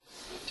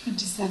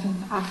27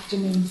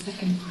 afternoon,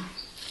 second part.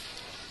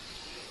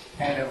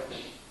 Hello.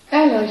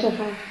 Hello,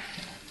 Jafar.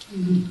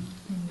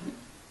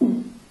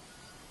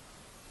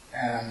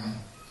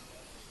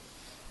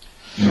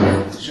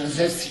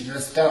 Joseph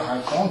Sylvester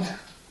raconte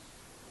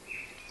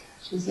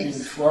qu'une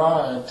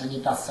fois, Tony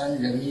Parsons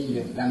lui a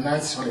mis la main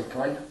sur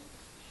l'épaule.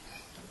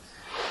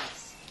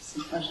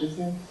 C'est pas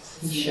Joseph.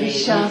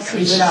 Richard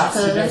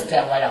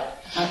Sylvester, voilà.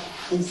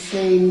 Is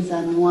saying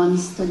that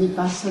once Tony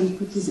Parsons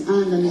put his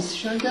hand on his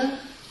shoulder.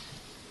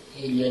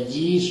 Et il lui a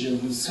dit, je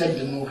vous souhaite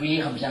de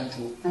mourir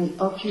bientôt. I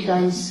hope you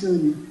die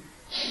soon.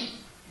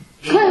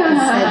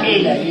 Et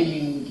il a eu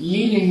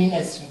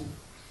l'illumination.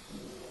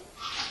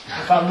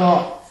 Enfin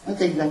bon.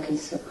 Not exactly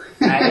so.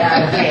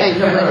 I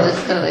know the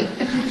story.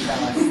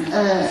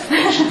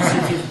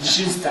 C'était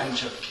juste un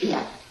joke.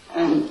 Yeah.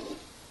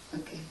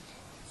 Okay.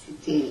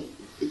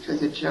 It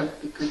was a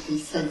joke because he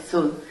said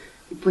so.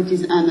 He put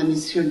his hand on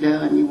his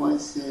shoulder and he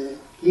was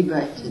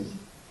liberated.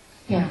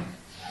 Yeah.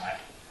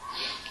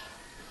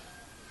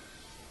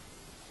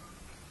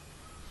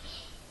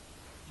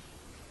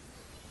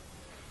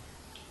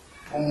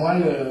 Pour moi,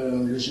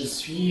 le je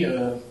suis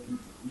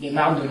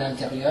démarre de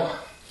l'intérieur.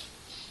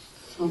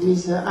 For me,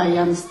 the I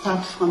am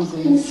start from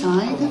the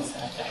inside. Commence à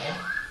l'intérieur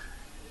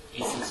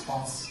et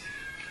s'expanse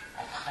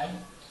après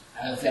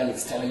vers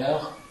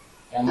l'extérieur.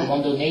 Et à un moment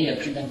donné, il n'y a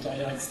plus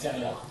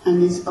d'intérieur-extérieur.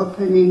 And is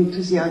opening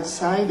to the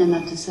outside, and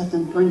at a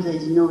certain point, there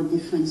is no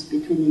difference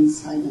between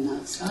inside and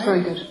outside.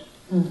 Very good.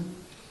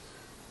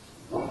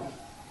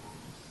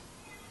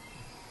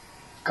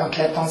 Quand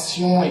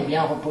l'attention est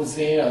bien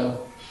reposée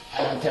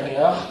à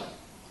l'intérieur,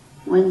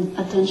 when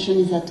attention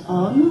is at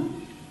home,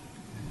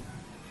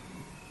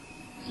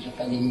 il n'y a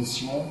pas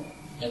d'émotion,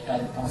 il n'y a pas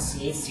de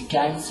pensée, c'est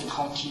calme, c'est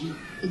tranquille.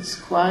 it's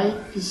quiet,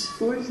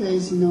 peaceful, there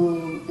is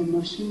no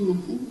emotion,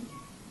 nothing.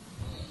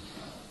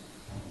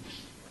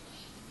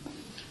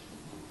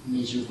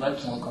 Mais je vois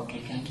qu'il y a encore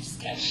quelqu'un qui se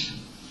cache.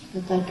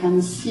 But I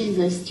can see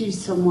there's still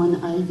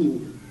someone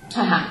hiding.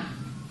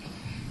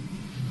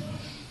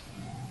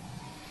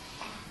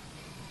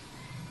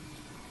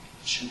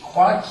 Je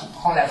crois qu'il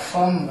prend la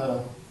forme,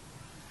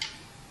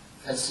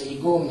 enfin c'est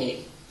l'ego, mais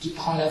qui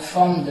prend la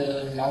forme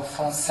de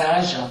l'enfant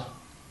sage.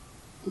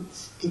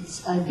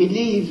 I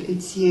believe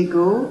it's the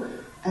ego.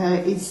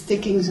 It's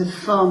taking the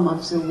form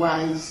of the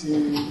wise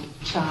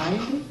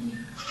child.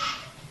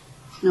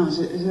 No,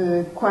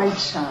 the quiet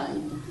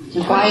child.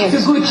 The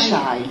good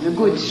child. The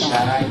good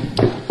child.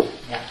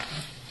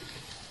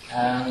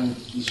 Yeah.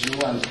 Qui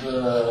joue un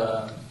peu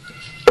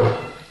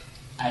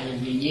à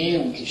l'éveiller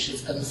ou quelque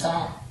chose comme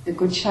ça. The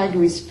good child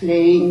who is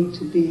playing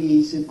to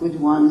be the good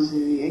one,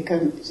 the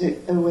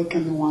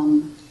awakened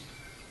one.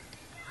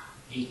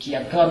 Et qui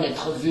a peur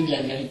d'être vu de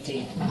la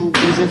vérité. And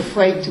is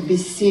afraid to be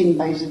seen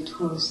by the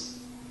truth.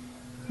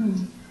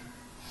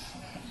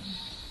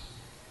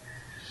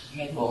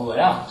 Mais bon,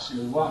 voilà, je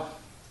le vois.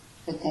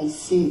 But I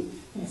see.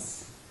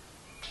 Yes.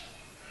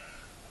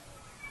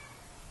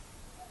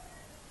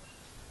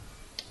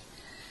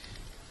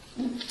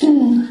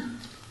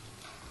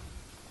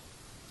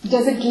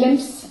 Does a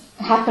glimpse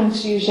happen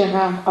to you,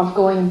 Gérard, of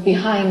going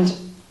behind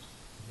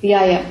the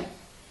I am,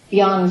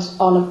 beyond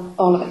all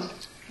of it?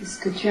 Est-ce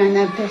que tu as un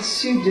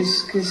aperçu de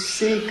ce que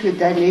c'est que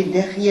d'aller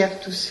derrière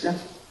tout cela?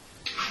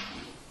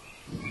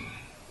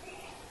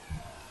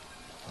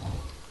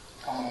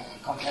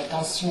 Quand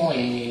l'attention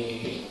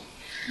est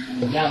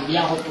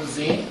bien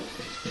reposée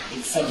et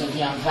que ça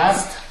devient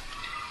vaste.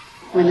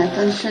 When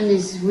attention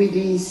is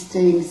really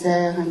staying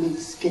there and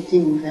it's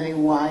getting very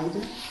wide.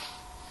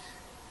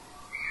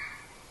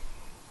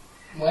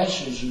 Ouais,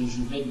 je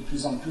vais de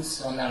plus en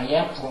plus en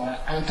arrière pour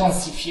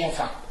intensifier,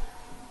 enfin.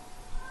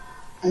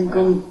 I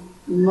go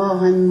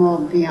more and more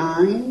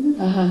behind.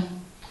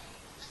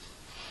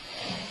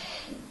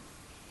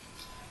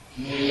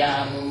 Mais il y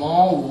a un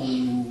moment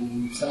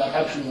où ça va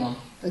pas plus loin.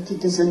 But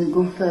it doesn't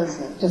go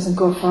further. It doesn't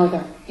go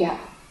further, yeah.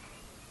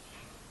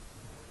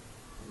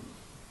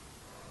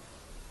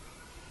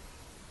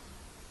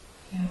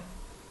 Yeah.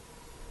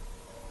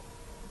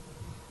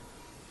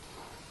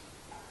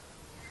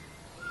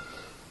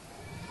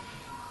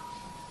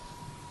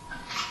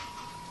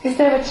 Is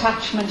there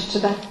attachment to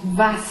that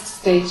vast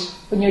state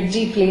when you're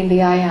deeply in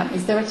the I am?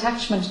 Is there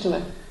attachment to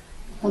it?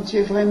 Quand tu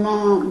es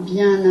vraiment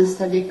bien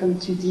installé, comme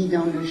tu dis,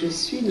 dans le je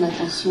suis,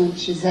 l'attention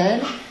chez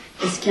elle,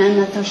 est-ce qu'il y a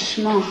un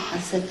attachement à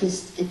cet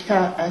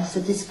état, à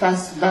cet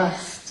espace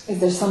vaste? Is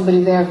there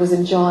somebody there who's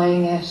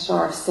enjoying it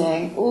or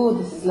saying, oh,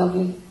 this is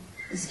lovely?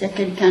 Est-ce qu'il y a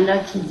quelqu'un là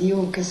qui dit,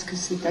 oh, qu'est-ce que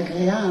c'est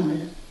agréable?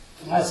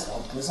 Ouais, c'est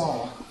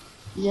reposant. Hein.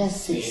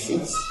 Yes,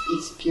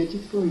 it's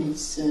beautiful,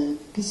 it's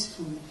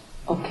peaceful.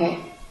 Okay.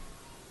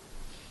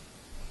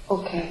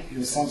 Okay.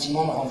 Le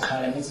sentiment de rentrer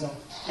à la maison.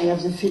 I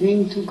have the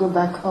feeling to go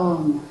back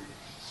home.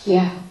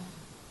 Yeah.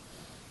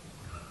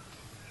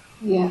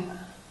 Yeah.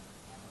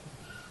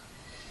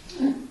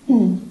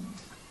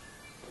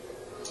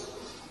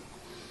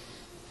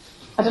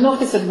 I don't know if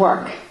this would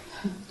work.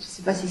 Je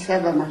sais pas si ça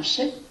va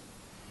marcher.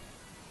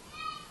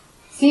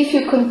 See if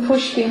you can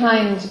push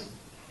behind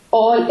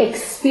all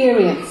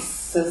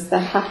experiences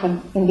that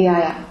happen in the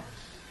I am.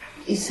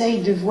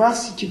 essaye de voir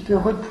si tu peux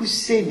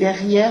repousser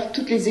derrière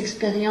toutes les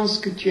expériences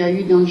que tu as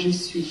eues dans le je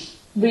suis.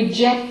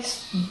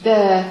 Reject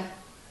the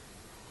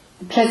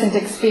pleasant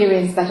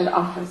experience that it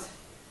offers.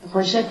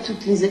 Rejette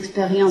toutes les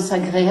expériences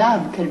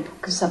agréables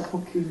que ça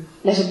procure.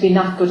 Let it be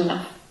not good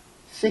enough.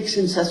 Fait que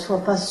ça ne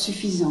soit pas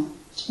suffisant.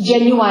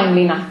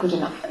 Genuinely not good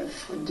enough.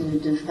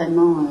 De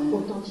vraiment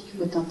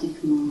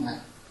authentiquement. Ouais.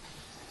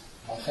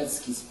 En fait,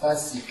 ce qui se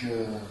passe, c'est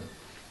que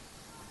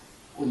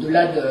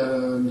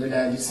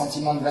au-delà du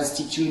sentiment de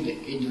vastitude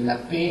et de la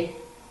paix,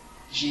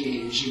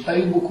 j'ai pas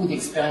eu beaucoup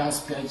d'expériences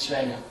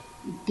spirituelles.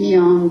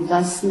 Beyond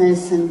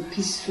vastness and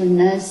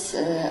peacefulness,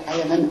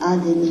 I haven't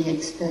had any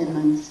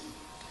experiments.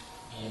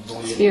 Et bon,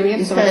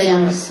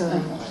 Experience.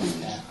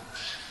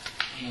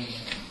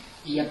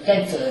 Il y a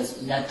peut-être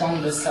une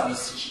attente de ça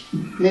aussi.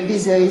 Maybe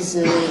there is,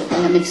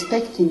 I am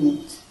expecting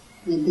it.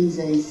 Maybe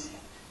there is.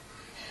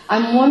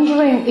 I'm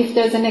wondering if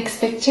there's an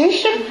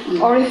expectation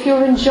or if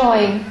you're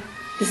enjoying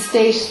the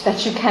state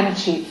that you can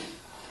achieve.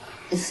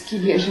 Est-ce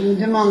qu'il y a, je me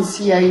demande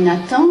s'il y a une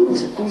attente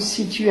ou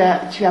si tu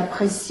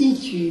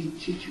apprécies,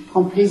 tu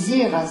prends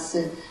plaisir à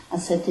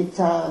cet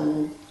état.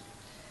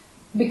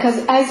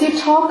 Because as you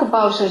talk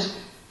about it,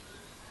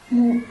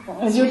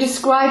 as you're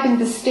describing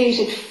the state,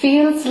 it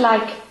feels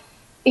like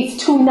it's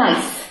too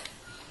nice.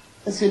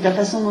 Parce que de la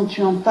façon dont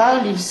tu en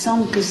parles, il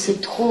semble que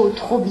c'est trop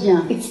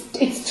bien.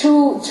 It's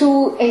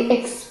too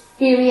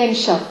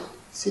experiential.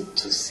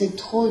 C'est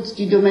trop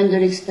du domaine de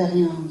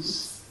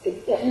l'expérience.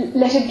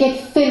 Let it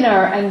get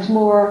thinner and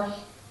more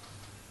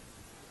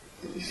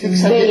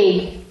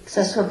vague. Que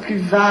ça soit plus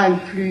vague,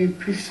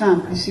 plus fin,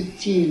 plus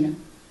subtil,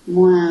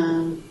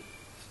 moins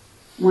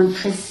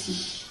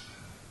précis.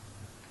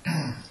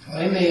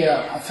 Oui, mais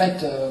en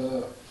fait,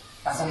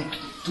 par exemple,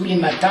 tous les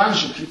matins,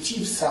 je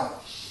cultive ça.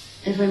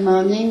 Every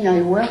morning I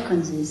work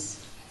on this.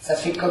 Ça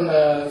fait comme,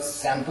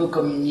 c'est un peu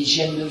comme une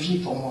hygiène de vie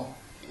pour moi.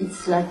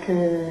 It's like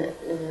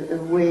a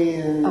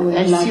way,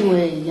 healthy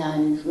way, yeah, a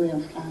way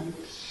of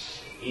life.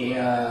 Et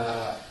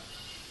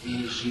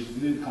j'ai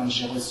vu quand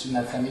j'ai reçu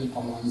ma famille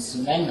pendant une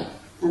semaine.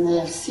 And I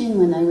have seen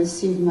when I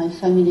received my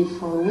family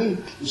for a week.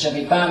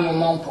 J'avais pas un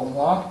moment pour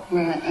moi.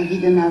 Where I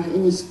didn't have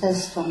any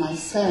space for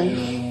myself.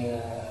 Et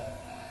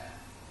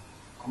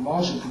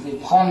comment je pouvais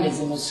prendre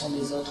les émotions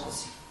des autres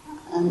aussi.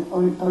 And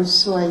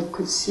also I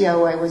could see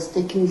how I was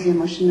taking the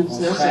emotion of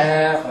the Mon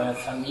frère, la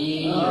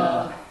famille.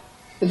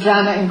 The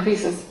drama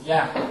increases.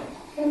 Yeah.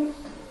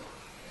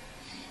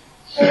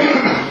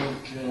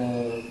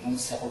 Donc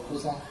c'est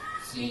reposant.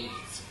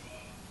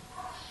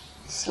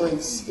 So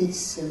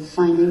it's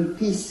finding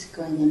peace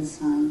going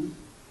inside.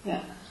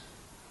 Yeah.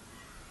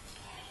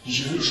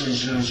 Je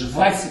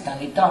vois que c'est un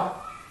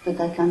état. But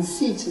I can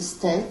see it's a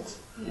state.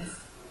 Yes.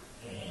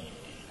 Et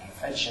en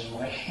fait,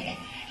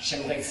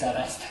 j'aimerais que ça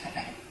reste.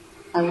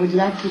 I would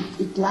like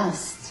it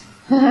lasts.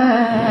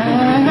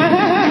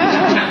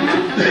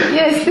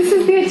 Yes, this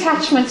is the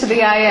attachment to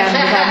the I am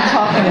that I'm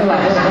talking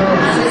about.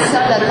 C'est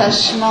ça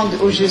l'attachement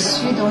au je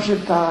suis dont je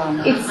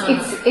parle.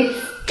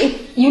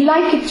 You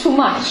like it too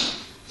much.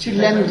 Tu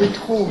l'aimes de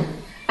trop.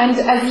 And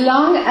as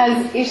long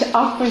as it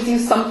offers you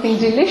something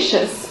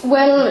delicious,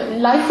 well,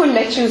 life will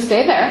let you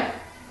stay there.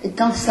 Et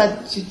tant que ça,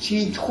 tu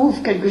y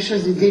trouves quelque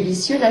chose de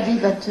délicieux, la vie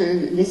va te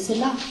laisser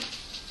là.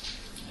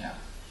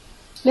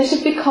 Let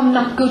it become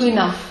not good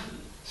enough.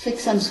 Fait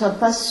que ça ne soit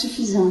pas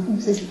suffisant,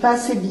 c'est pas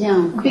assez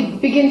bien.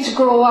 Begin to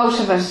grow out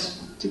of it.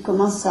 Tu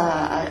commences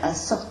à en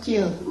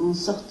sortir.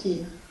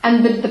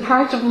 And the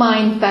part of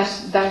mind that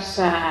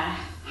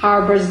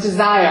harbors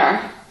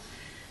desire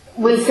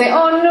will say,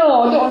 oh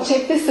no, don't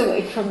take this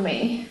away from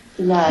me.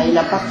 Et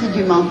la partie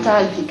du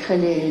mental qui crée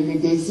les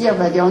désirs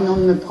va dire, oh non,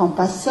 ne me prends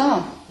pas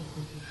ça.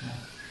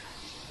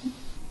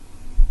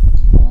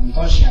 En même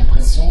temps, j'ai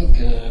l'impression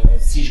que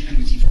si je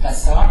cultive pas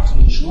ça tous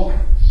les jours,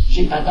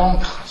 j'ai pas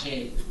d'encre.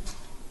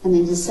 And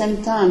at the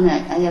same time,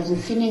 I have the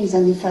feelings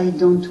that if I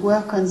don't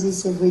work on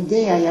this every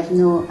day, I have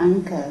no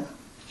anchor.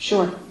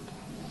 Sure.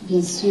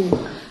 Bien sûr.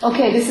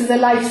 Okay, this is a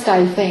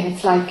lifestyle thing.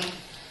 It's like...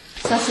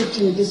 Ça, c'est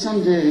une question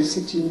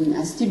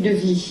un style de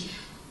vie.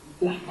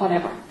 Like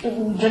whatever.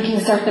 Drinking a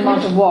certain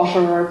amount of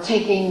water or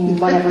taking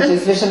whatever it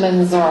is,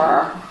 vitamins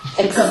or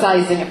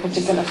exercising a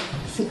particular...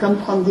 C'est comme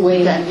prendre des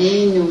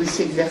vitamines ou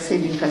s'exercer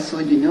d'une façon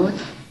ou d'une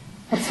autre.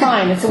 It's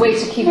fine. It's a way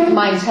to keep the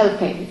mind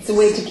healthy. It's a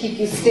way to keep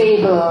you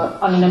stable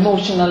on an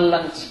emotional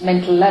and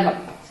mental level.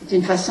 C'est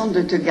une façon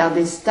de te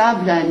garder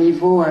stable à un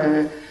niveau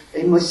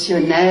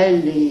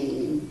émotionnel,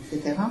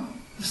 etc.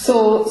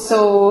 So,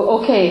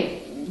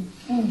 okay,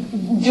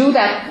 do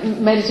that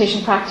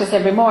meditation practice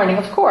every morning.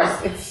 Of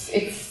course,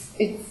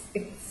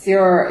 it's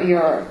your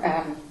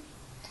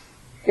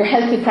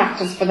healthy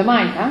practice for the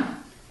mind, huh?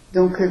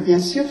 Donc, bien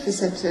sûr, fais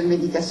cette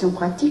méditation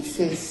pratique.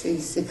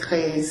 C'est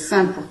très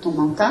sain pour ton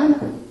mental.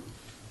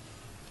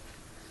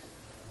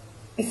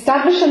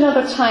 Establish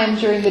another time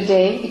during the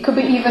day. It could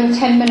be even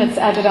 10 minutes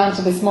added on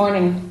to this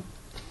morning.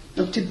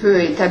 Donc tu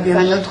peux établir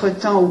un autre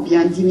temps ou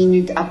bien 10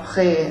 minutes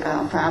après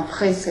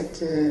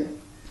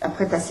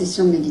ta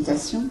session de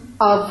méditation.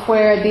 Of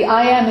where the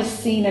I am is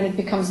seen and it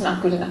becomes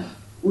not good enough.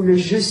 où le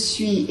je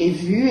suis est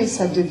vu et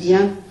ça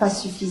devient pas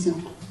suffisant.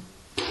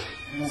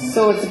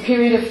 So it's a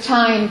period of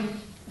time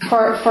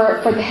for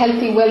the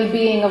healthy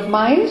well-being of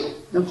mind.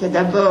 Donc il y a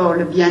d'abord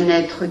le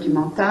bien-être du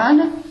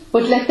mental,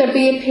 But let there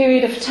be a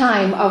period of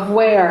time of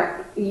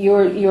where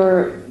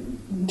you're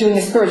doing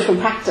a spiritual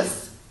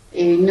practice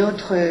et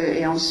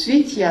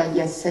ensuite il y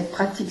a cette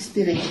pratique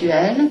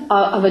spirituelle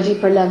of a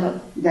deeper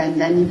level.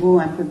 d'un niveau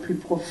un peu plus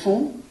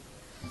profond.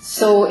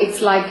 So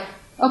it's like,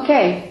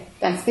 okay,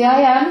 that's the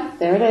I am,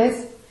 there it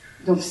is.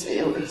 Donc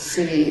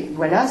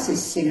voilà,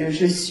 c'est le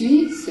je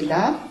suis, c'est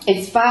là.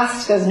 It's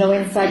vast, there's no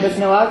inside, there's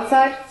no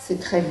outside. C'est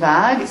très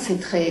vague,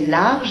 c'est très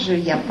large,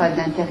 il n'y a pas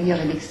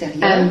d'intérieur et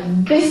d'extérieur.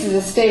 And this is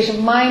a state of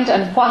mind,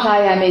 and what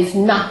I am is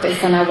not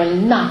this, and I will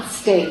not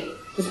stay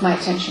with my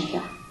attention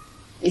here.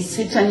 Et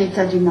c'est un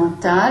état du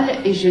mental,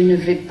 et je ne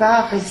vais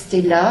pas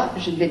rester là,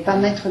 je ne vais pas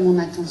mettre mon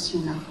attention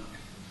là.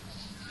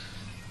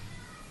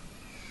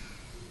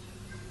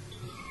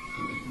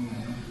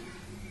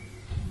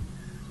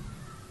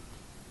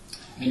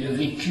 Mais le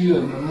vécu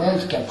me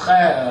montre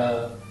qu'après,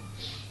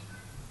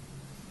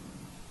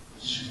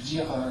 je veux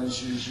dire,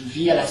 je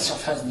vis à la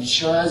surface des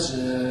choses,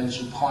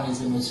 je prends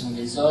les émotions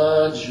des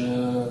autres,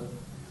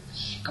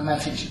 comme un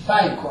fait de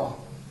paille, quoi.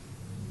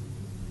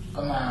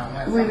 Comme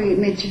un, Oui,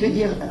 mais tu veux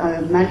dire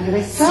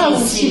malgré ça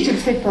si tu le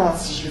fais pas?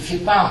 Si je le fais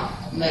pas,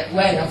 mais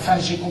ouais, enfin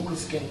j'ai compris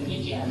ce qu'elle voulait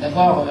dire.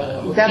 D'abord,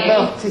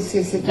 D'abord, c'est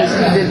un style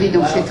de vie,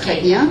 donc c'est très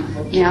bien.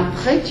 Okay. Mais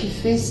après, tu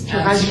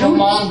rajoutes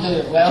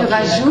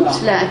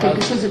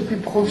quelque chose de plus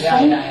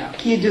profond,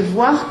 qui est de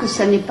voir que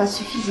ça n'est pas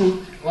suffisant.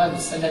 Ouais, mais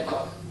ça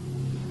d'accord.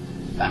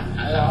 Bah,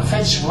 alors, en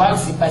fait, je vois que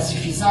c'est pas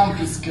suffisant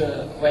puisque,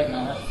 ouais, mais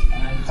en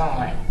même temps,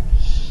 ouais.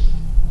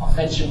 En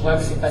fait, je vois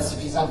que c'est pas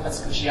suffisant parce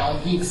que j'ai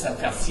envie que ça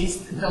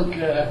persiste. Donc,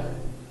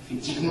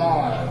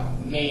 effectivement,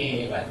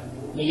 mais ouais.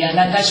 Mais il y a un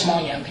attachement,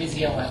 il y a un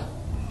plaisir, ouais.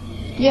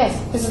 Yes,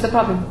 this is the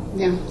problem.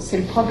 Bien, c'est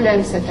le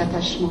problème, cet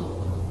attachement.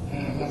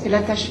 C'est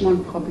l'attachement le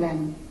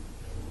problème.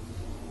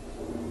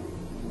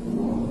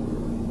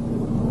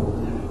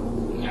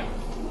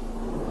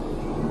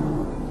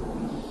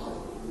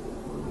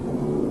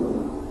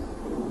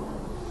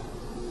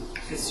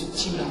 C'est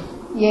subtil, hein?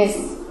 Yes,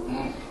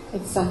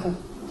 it's subtle.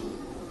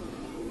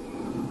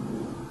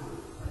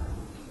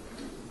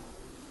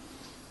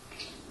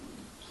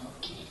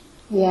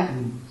 Yeah.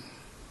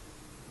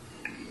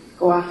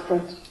 Go after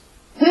it.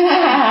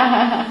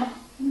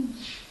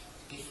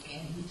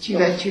 Tu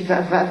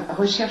vas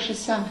rechercher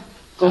ça.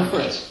 Go for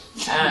it.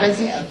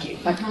 Vas-y. Okay.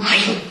 Like,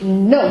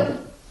 no.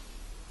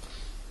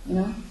 You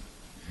know?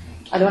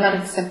 I do not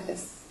accept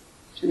this.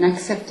 Je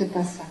n'accepte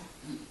pas ça.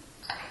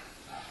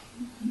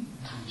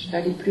 Je vais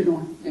aller plus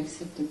loin. Je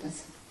n'accepte pas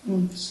ça.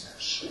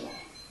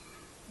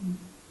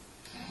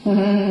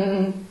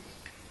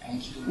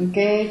 Thank you.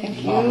 Okay, thank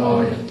you.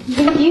 Bravo.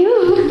 Thank you.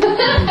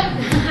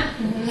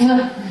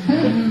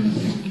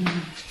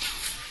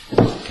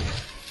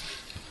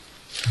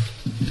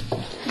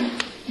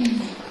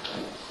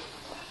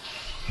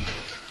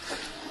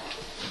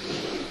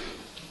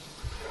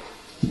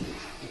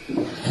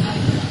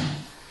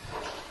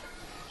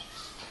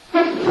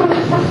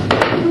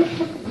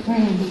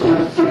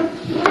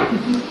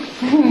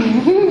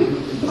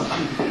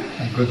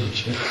 Un peu de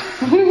chef.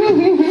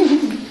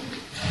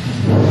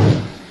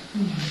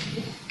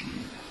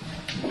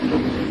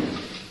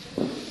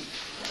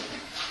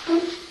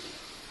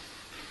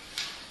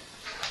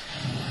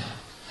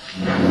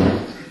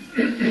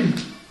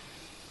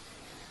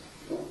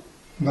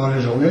 Dans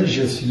la journée,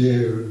 j'ai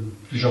essayé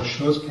plusieurs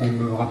choses pour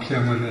me rappeler à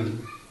moi-même.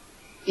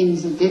 In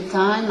the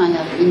daytime, I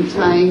have been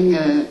trying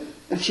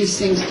a few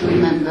things to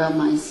remember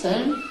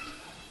myself.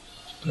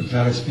 Avec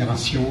la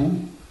respiration,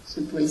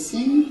 The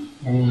breathing,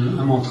 ou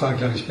un mantra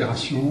avec la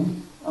respiration,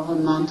 or a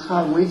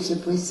mantra with the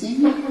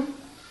breathing,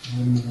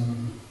 ou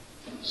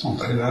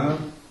centrer là,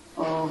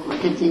 or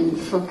getting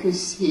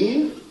focus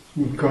here,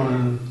 ou quand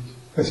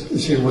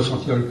essayer de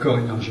ressentir le corps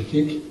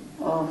énergétique.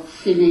 or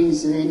feeling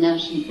the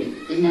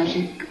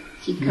energetical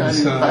Mais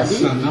ça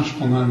body. marche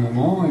pendant un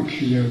moment et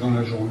puis dans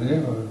la journée,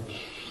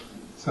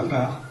 ça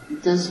part.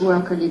 It does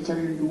work a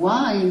little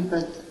while,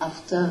 but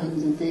after in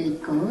the day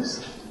it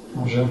goes.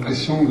 Bon, j'ai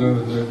l'impression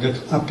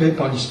d'être happé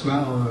par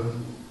l'histoire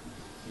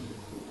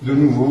de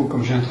nouveau,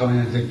 comme j'ai un travail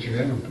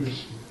intellectuel en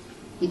plus.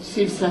 It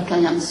feels like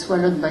I am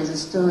swallowed by the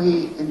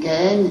story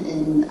again,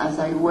 and as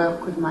I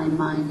work with my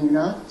mind a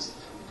lot.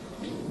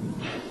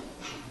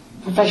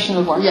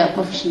 Professional work. Yeah,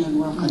 professional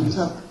work on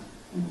top.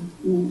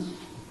 Mm.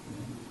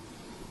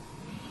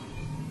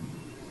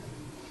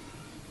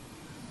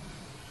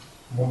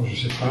 Bon, je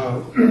sais pas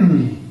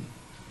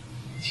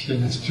s'il y a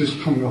une astuce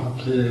pour me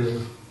rappeler,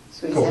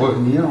 So pour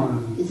revenir.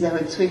 is there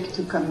a trick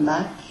to come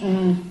back?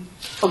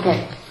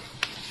 Okay.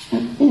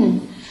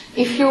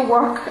 If your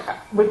work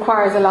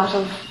requires a lot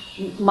of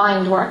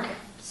mind work,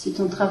 Si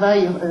ton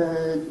travail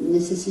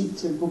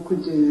nécessite beaucoup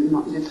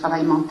de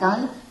travail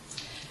mental,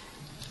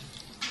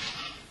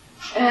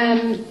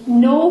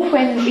 know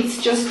when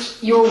it's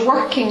just your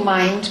working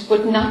mind,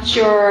 but not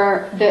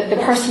the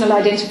personal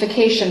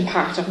identification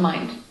part of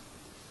mind.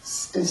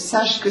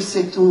 sache que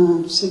c'est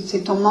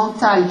ton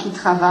mental qui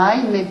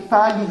travaille, mais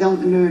pas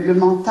le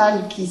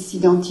mental qui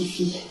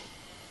s'identifie.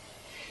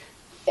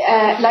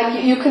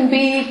 Like you can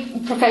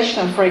be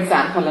professional, for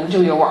example, and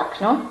do your work,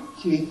 no?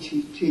 Tu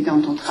es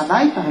dans ton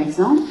travail, par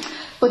exemple.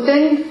 But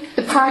then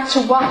the part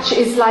to watch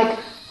is like,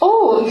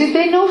 oh, did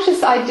they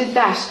notice I did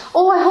that?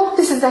 Oh, I hope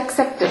this is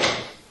accepted.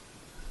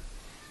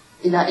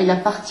 Et la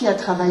partie à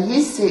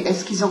travailler, c'est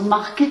est-ce qu'ils ont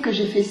remarqué que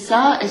j'ai fait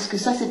ça? Est-ce que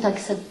ça c'est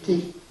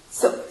accepté?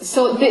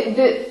 So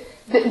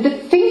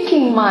the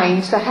thinking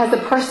mind that has a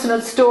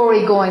personal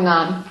story going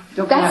on,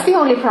 Donc that's the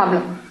only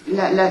problem.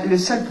 Le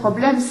seul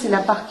problème, c'est la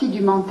partie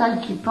du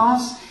mental qui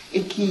pense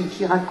et qui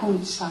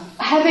raconte ça.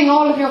 Having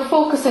all of your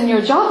focus on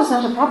your job is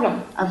not a problem.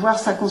 Avoir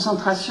sa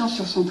concentration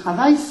sur son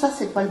travail, ça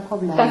c'est pas le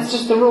problème. That's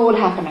just the role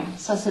happening.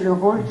 Ça c'est le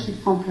rôle qui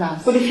prend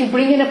place. But if you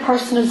bring in a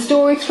personal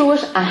story through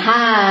it,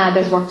 aha,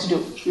 there's work to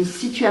do. Mais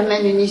si tu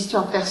amènes une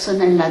histoire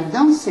personnelle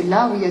là-dedans, c'est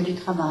là où il y a du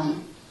travail.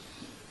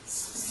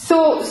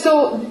 So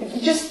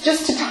just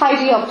to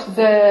tidy up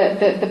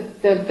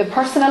the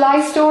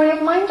personalized story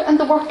of mind and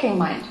the working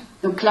mind.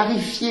 Donc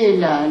clarifier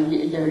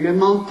le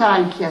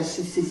mental qui a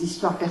ses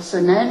histoires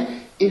personnelles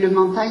et le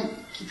mental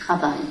qui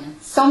travaille.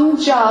 Some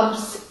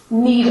jobs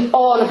need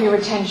all of your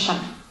attention.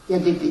 Il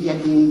y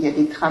a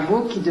des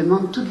travaux qui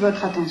demandent toute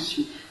votre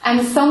attention.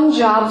 And some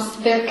jobs,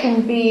 there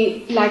can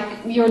be, like,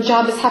 your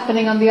job is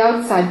happening on the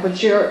outside,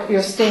 but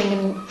you're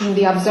staying in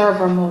the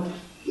observer mode.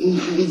 Et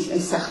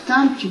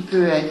certains, tu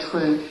peux être...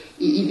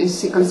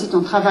 c'est comme si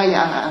ton travail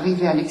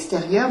arrivait à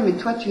l'extérieur, mais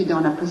toi, tu es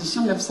dans la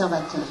position de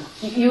l'observateur.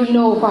 You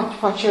know what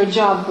your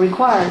job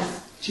requires.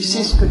 Tu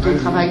sais ce que ton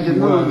travail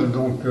demande.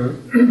 Donc,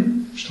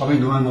 je travaille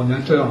devant un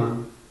ordinateur. Hein.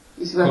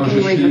 Quand je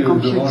suis devant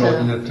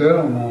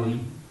l'ordinateur,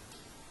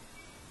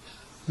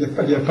 il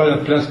n'y a pas la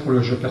place pour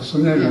le jeu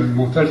personnel. Le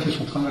mental fait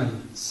son travail.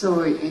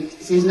 So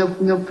there's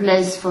no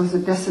place for the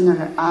personal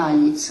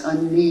eye. It's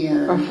only.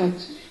 Perfect.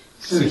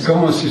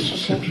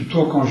 C'est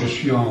plutôt quand je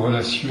suis en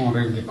relation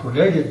avec des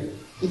collègues.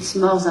 It's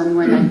more than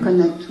when I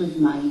connect with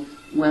my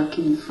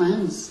working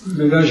friends.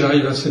 Mais là,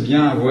 j'arrive assez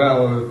bien à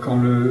voir quand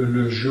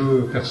le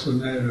jeu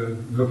personnel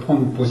veut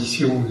prendre une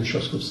position, des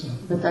choses comme ça.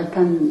 But I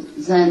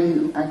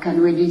can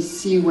really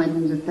see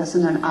when the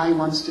personal eye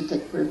wants to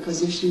take a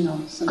position or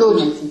something. Good.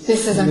 Like this.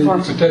 This is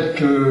important. Peut-être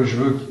que je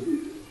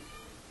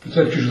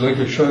voudrais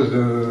quelque chose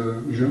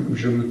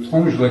je me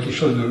trompe, je voudrais quelque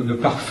chose de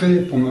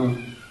parfait pour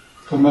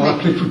me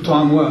rappeler tout le temps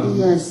à moi.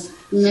 Yes.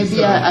 Maybe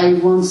I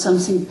want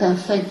something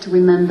perfect to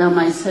remember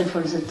myself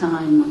all the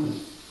time.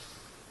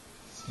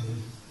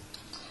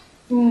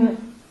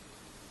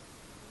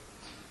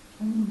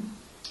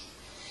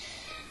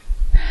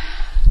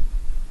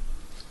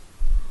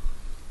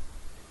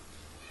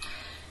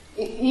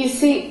 You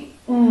see,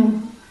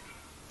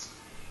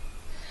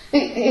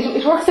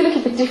 it works a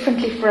little bit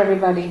differently for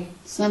everybody.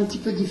 C'est un petit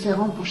peu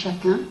différent pour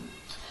chacun.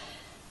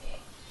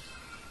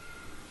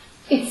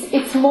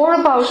 It's more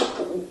about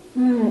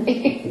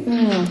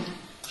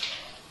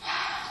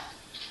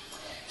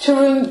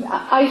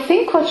I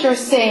think what you're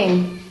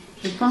saying.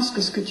 Je pense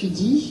que ce que tu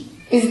dis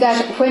is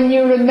that when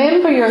you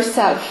remember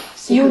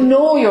yourself, you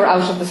know you're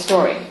out of the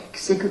story.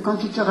 C'est que quand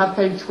tu te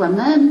rappelles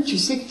toi-même, tu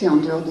sais que tu es en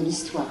dehors de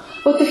l'histoire.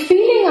 But the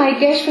feeling I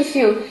get with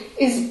you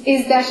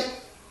is that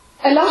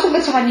a lot of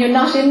the time you're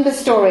not in the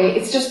story.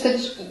 It's just that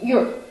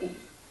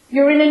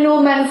you're in a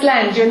no man's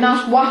land. You're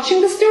not watching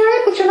the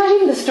story, but you're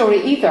not in the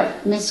story either.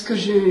 Mais ce que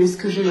je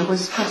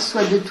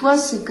perçois de toi,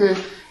 c'est que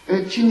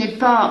tu n'es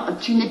pas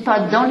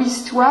dans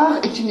l'histoire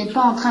et tu n'es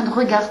pas en train de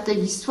regarder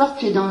l'histoire,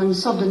 tu es dans une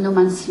sorte de no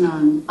man's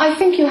land. I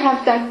think you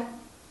have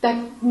that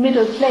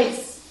middle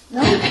place.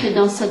 No? Tu es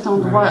dans cet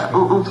endroit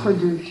entre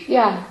deux.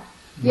 Yeah.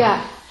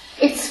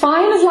 It's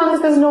fine as long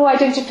as there's no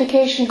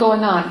identification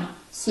going on.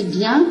 C'est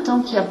bien tant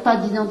qu'il n'y a pas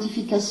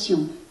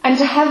d'identification. And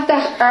to have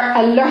that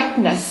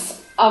alertness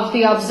of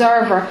the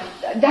observer,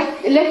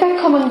 let that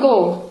come and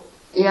go.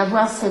 Et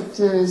avoir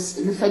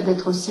le fait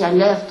d'être aussi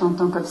alerte en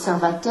tant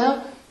qu'observateur,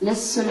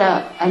 laisse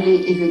cela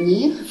aller et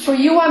venir. For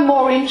you, I'm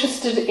more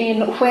interested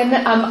in when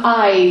am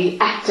I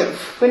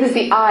active? When is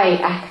the I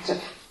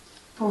active?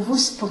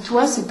 Pour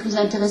toi, c'est plus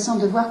intéressant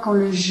de voir quand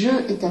le jeu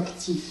est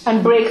actif.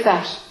 And break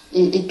that.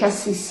 Et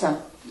casser ça.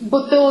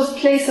 But those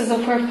places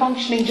of where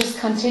functioning just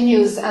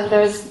continues and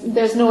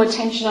there's no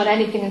attention on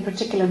anything in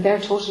particular, they're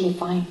totally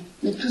fine.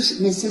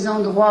 Mais ces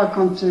endroits,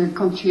 quand tu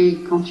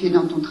es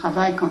dans ton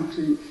travail, quand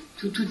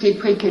tout est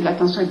prêt, que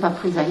l'attention n'est pas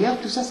prise ailleurs,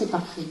 tout ça c'est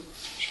parfait.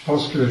 Je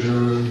pense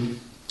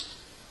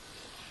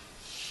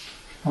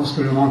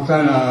que le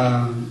mental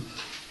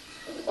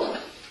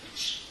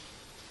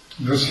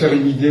doit se faire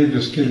une idée de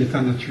ce qu'est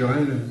l'état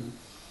naturel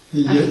et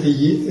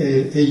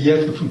y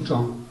être tout le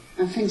temps.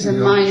 I think the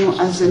mind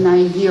has an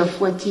idea of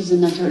what is the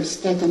natural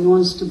state and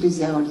wants to be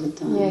there all the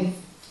time. Yes.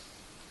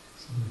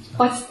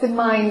 What's the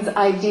mind's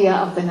idea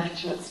of the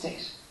natural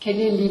state?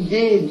 Quelle est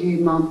l'idée du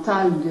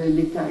mental de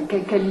l'état?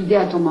 Quelle idée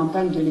a ton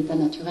mental de l'état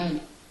naturel?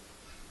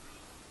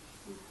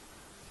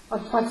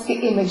 What's the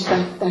image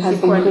that has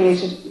been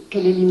created?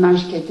 Quelle est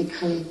l'image qui a été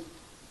créée?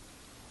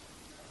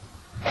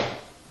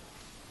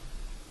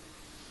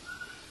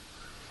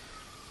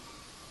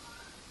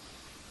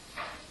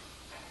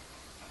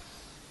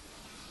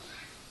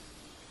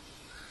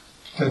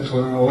 peut-être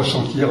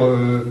ressentir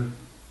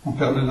en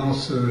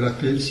permanence la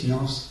paix, le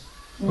silence,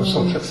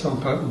 ressentir ça en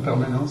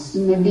permanence.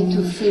 Maybe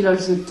to feel all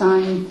the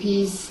time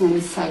peace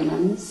and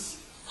silence.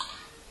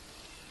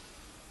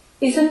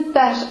 Isn't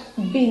that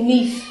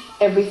beneath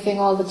everything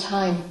all the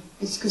time?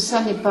 Est-ce que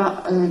ça n'est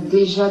pas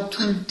déjà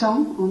tout le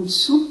temps en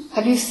dessous?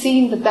 Have you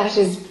seen that that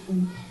is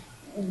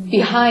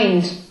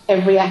behind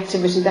every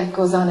activity that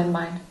goes on in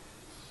mind?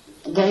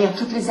 Derrière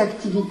toutes les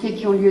activités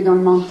qui ont lieu dans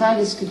le mental,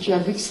 est-ce que tu as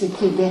vu que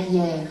c'était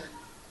derrière?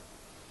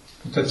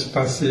 Peut-être c'est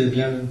pas assez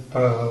bien,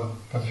 pas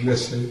vu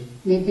assez.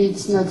 Maybe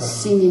it's not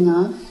seen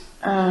enough.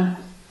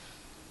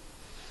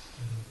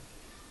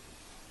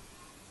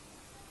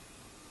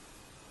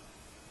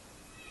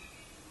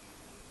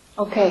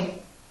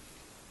 Okay.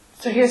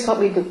 So here's what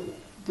we do.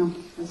 Donc,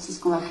 c'est ce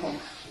qu'on va faire.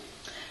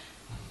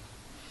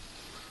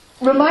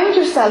 Remind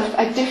yourself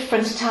at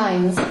different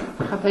times.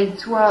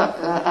 Rappelle-toi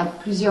à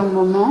plusieurs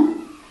moments,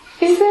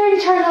 Is there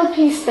internal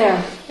peace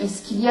there?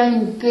 est-ce qu'il y a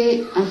une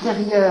paix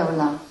intérieure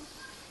là?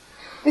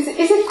 Is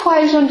it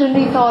quiet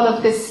underneath all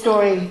of this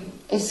story?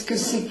 Est-ce que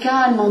c'est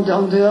calme en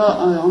dehors,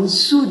 en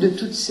dessous de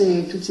toutes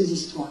ces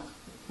histoires?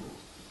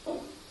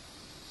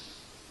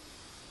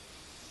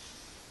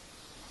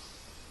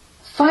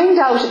 Find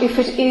out if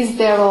it is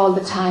there all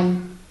the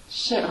time.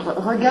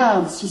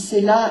 Regarde si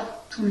c'est là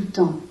tout le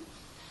temps.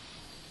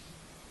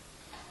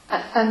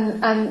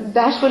 And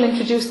that will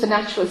introduce the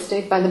natural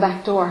state by the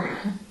back door.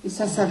 Et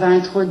ça va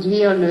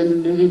introduire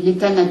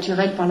l'état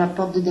naturel par la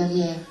porte de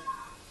derrière.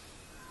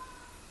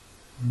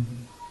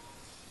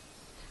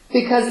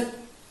 Because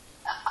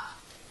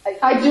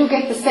I do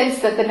get the sense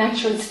that the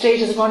natural state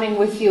is running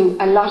with you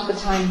a lot of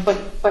the time, but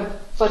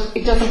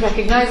it doesn't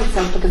recognize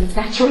itself because it's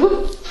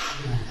natural.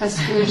 Parce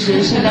que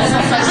j'ai la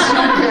sensation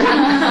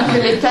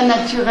que l'état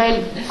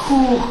naturel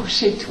court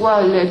chez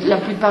toi la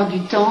plupart du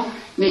temps,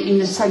 mais il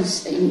ne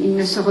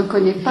se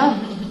reconnaît pas.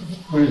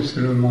 Oui, parce que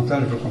le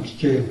mental est un peu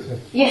compliqué en fait.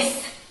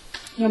 Yes,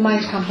 your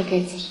mind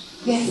complicates it.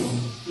 Yes.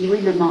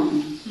 Oui, le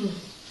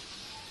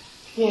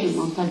Yes.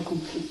 mental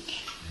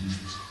complique.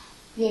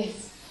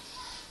 Yes.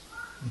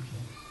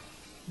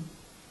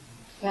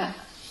 Yeah.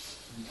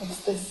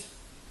 What's this?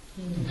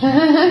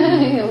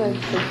 Yeah, what's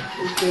this?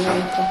 It's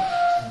really cool.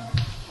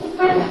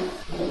 Yeah.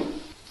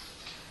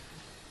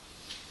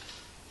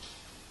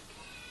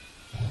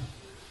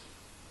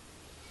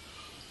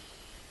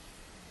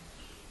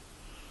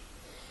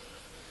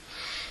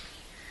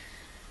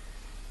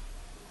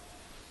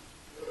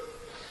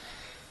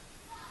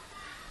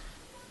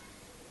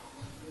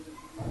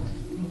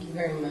 Thank you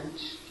very much.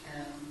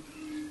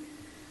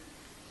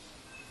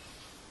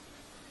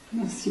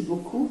 Merci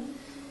beaucoup.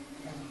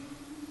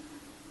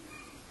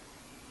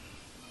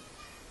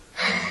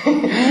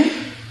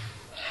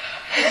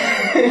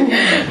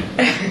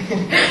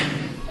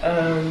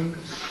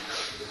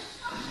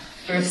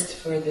 First,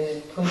 for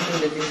the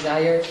pointing the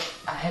desire,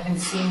 I haven't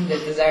seen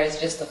that desire is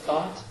just a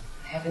thought.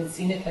 I haven't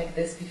seen it like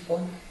this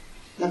before.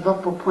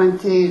 D'abord pour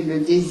pointer le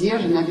désir,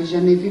 je n'avais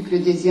jamais vu que le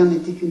désir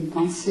n'était qu'une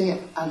pensée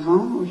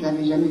avant, je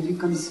l'avais jamais vu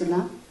comme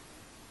cela.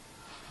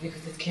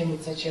 Because it came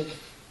with such a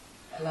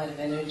lot of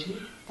energy.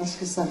 Parce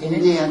que ça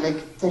venait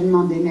avec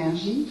tellement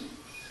d'énergie.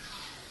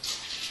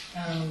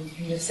 And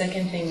the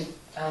second thing,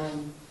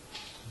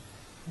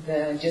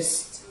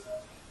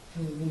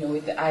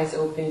 with the eyes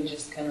open,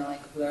 just kind of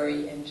like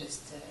blurry and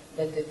just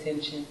let the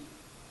tension.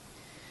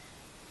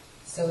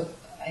 So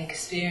I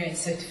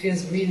experience, so it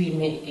feels really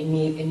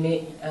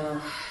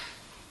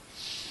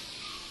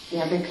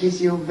Et avec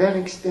les yeux ouverts,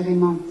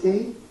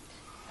 expérimentés.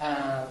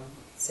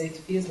 So it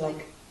feels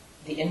like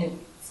the energy.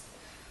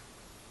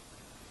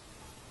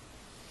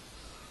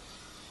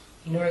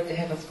 In order to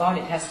have a thought,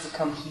 it has to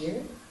come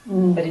here,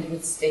 but it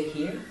would stay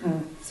here.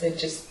 So it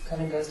just kind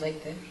of goes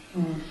like that.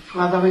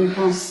 Pour avoir une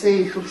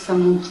pensée, il faut que ça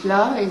monte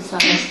là et ça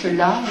reste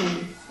là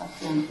et ça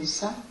fait un peu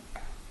ça.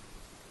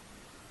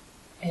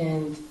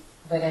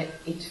 But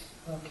it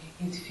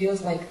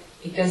feels like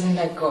it doesn't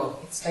let go.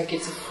 It's like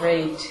it's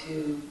afraid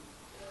to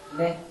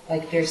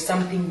like there's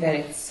something that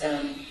it's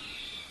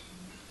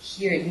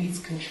here. It needs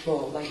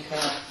control. Like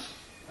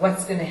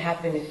what's going to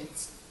happen if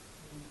it's.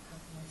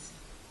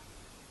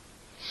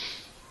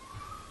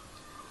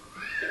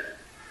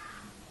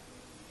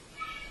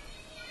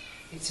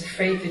 It's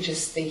afraid to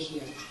just stay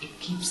here. It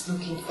keeps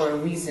looking for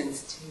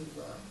reasons to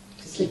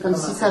C'est comme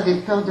si ça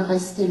avait peur de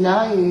rester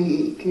là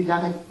et qu'il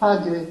n'arrête pas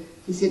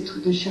d'essayer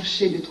de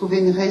chercher, de trouver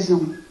une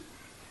raison.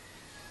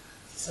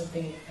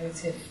 Something, I would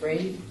say,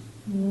 afraid.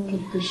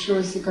 Quelque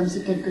chose, c'est comme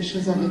si quelque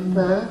chose avait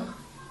peur.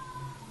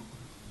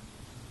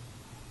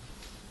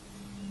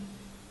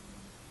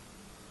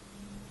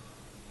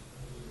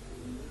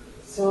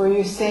 So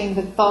you're saying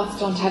that thoughts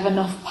don't have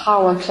enough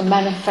power to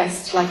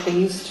manifest like they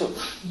used to?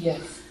 Yes.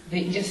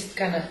 They just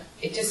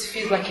it just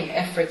feels like an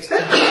effort to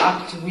go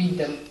up to read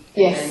them.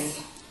 Yes.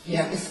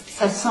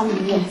 Ça semble,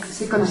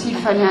 c'est comme s'il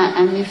fallait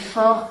un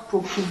effort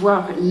pour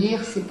pouvoir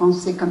lire ses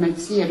pensées, comme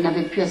si elle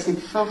n'avait plus assez de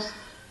force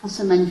pour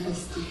se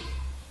manifester.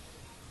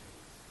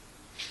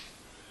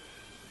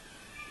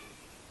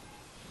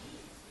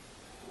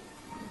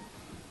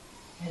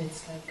 And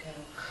it's like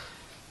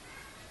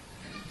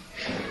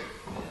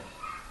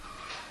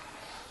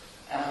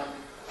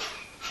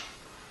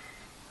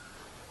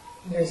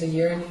there's a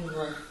yearning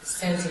or a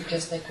sense of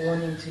just like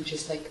wanting to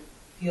just like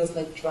feels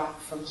like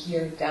drop from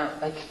here down,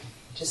 like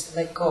just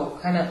let go,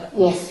 kind of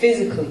Yes.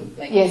 physically,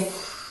 like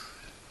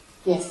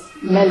Yes,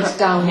 melt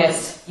down.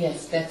 yes,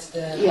 that's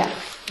the Yeah.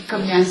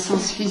 Comme il y a un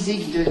sens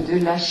physique de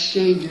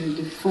lâcher,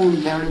 de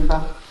fondre vers le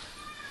bas.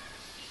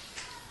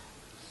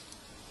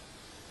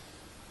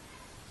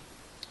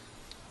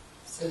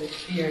 so the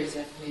fear is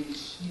that maybe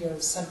here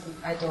or something.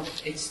 I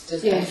don't. It's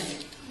just Yes.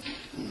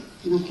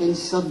 Donc il y a une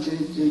sorte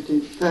de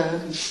peur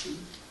ici.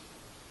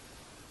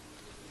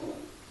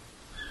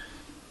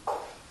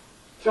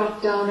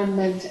 Drop down and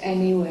melt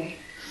anyway.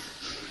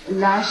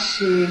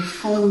 Lâche et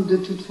fondre de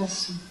toute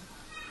façon.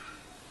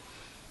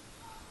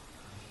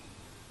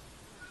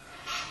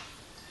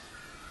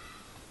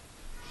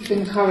 Keep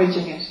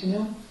encouraging it, you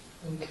know?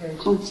 encouraging.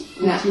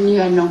 Continue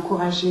à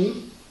l'encourager.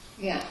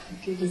 Yeah,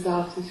 it will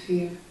dissolve the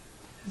fear.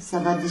 Ça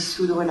va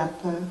dissoudre la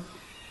peur.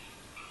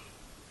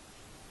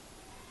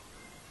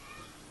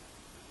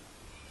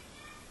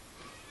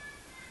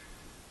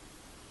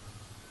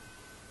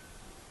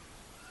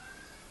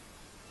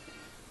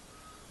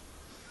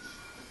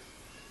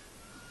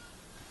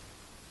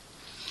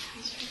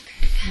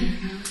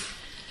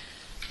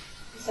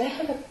 So I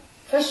have a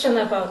question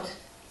about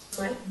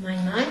my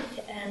mind,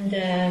 and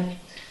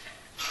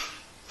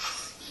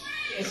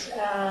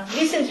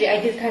recently I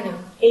did kind of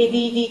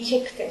ADD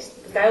check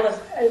test because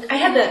I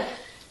had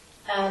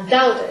a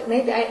doubt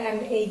maybe I am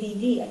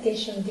ADD,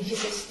 attention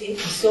deficit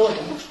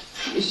disorder.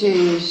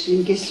 J'ai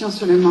une question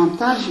sur le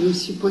mental. Je me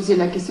suis posé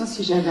la question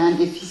si j'avais un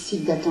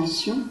déficit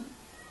d'attention.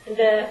 And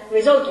the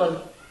result was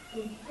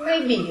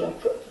maybe,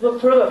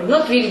 probably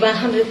not really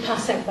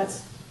 100%, but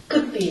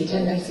could be.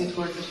 Tendency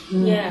towards it.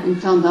 Yeah. Une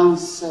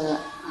tendance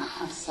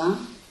à ça.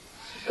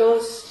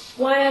 Because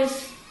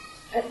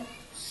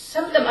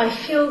sometimes I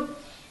feel,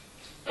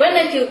 when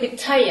I feel a bit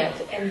tired,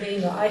 and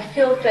I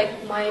feel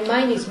like my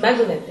mind is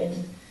magnet, and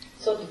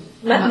sort of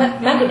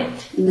magnet,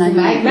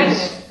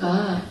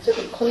 Ah, sort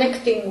of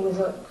connecting with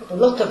a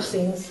lot of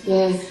things.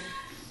 yes.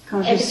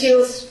 Quand And it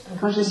feels,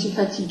 je suis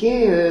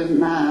fatiguée,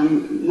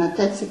 ma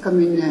tête c'est comme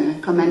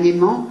un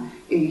aimant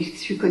et je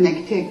suis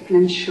connectée avec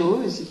plein de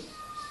choses.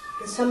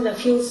 sometimes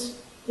feels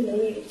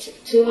really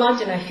too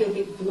much, and I feel a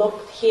bit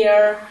blocked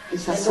here. Et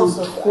ça and sent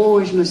also trop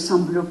et je me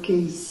sens bloquée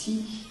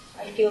ici.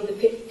 I feel the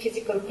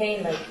physical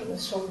pain, like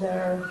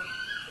shoulder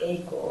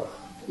ache, or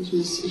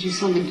Je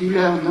sens des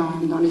douleurs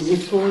dans les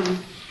épaules.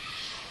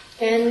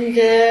 and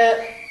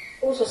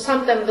also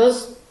sometimes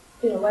those,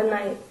 when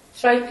I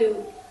try to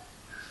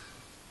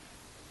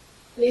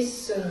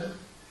listen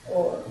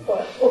or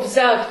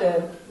observe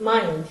the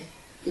mind,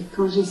 Et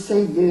quand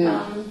j'essaye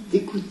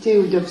d'écouter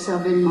ou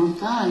d'observer le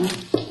mental,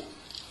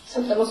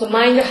 sometimes also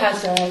mind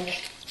has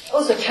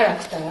also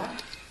character.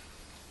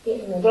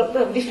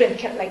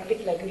 Different like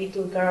bit like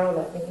little girl,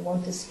 like when you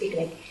want to speak,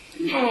 like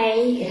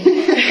hey,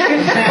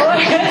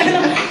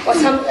 or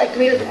some like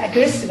real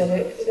aggressive.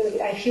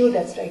 I feel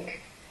that's like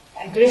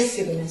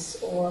aggressiveness,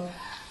 or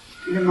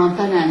le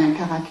mental a un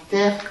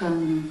caractère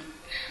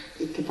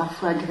et qui est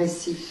parfois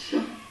agressif.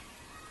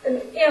 and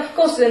yeah, of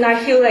course. Then I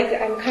feel like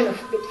I'm kind of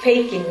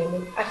faking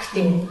and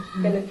acting.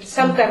 Then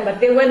sometimes, but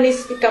then when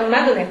it's become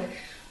magnet,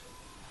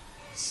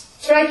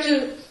 try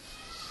to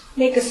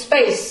make a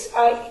space.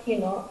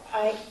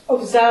 I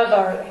observe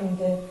her and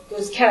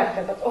those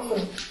character, but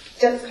often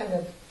just kind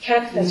of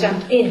character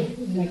jump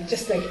in, like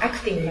just like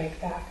acting like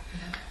that.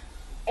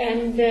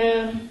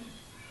 And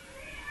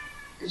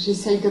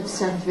J'essaye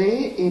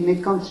d'observer, mais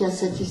quand il y a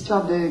cette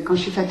histoire quand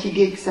je suis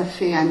fatiguée et que ça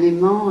fait un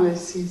aimant,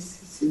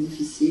 c'est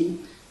difficile,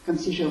 comme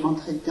si je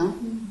rentrais dedans.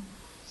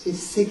 C'est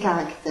ces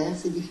caractères,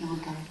 ces différents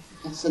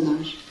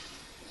personnages.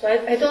 so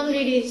I don't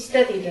really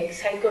study like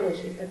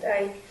psychology, but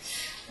I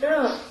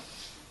don't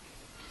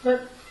know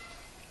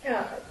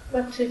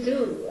what to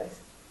do.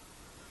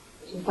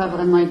 Je n'ai pas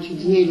vraiment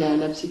étudié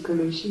la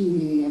psychologie,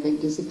 mais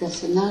avec de ces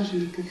personnages,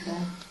 que faire?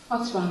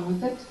 What's wrong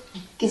with it?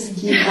 Qu'est-ce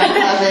qui va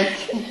pas avec?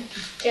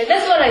 Yeah,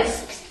 that's what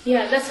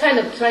that's kind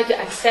of try to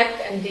accept,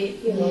 and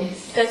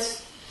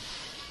that's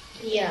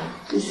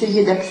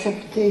Essayer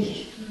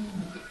d'accepter.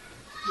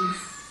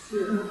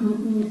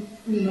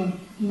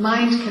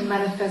 Mind can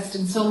manifest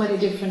in so many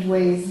different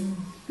ways.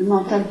 Le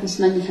mental peut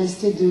se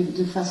manifester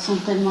de façon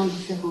tellement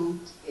différente.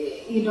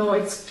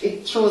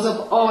 It throws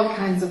up all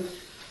kinds of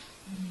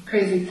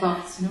crazy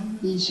thoughts,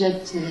 Il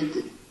jette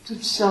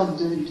toutes sortes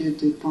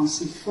de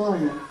pensées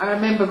folles. I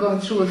remember going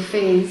through a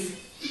phase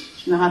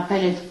Je me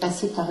rappelle être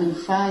passée par une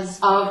phase,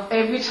 of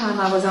every time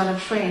I was on a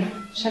train,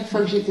 chaque fois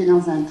que j'étais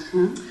dans un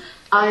train,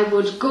 I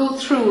would go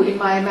through in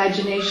my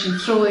imagination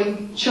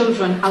throwing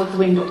children out the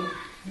window.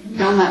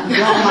 dans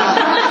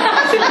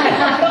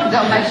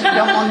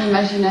mon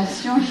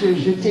imagination, je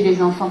jetais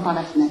les enfants par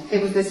la fenêtre.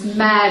 It was this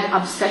mad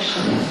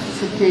obsession.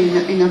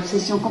 C'était une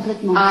obsession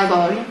complètement I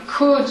folle.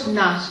 could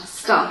not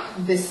stop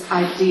this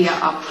idea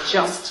of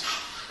just,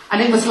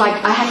 and it was like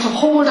I had to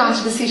hold on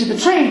to the seat of the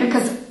train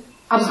because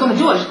I was going to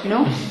do it,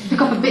 pick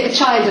up a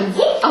child and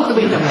out the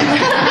window.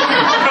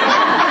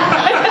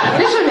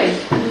 Literally.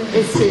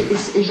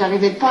 Et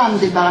j'arrivais pas à me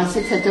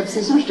débarrasser de cette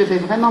obsession. Je devais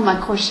vraiment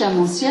m'accrocher à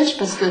mon siège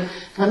parce que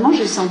vraiment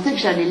je sentais que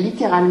j'allais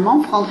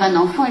littéralement prendre un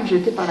enfant et le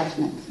jeter par la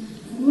fenêtre.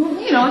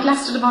 You know, it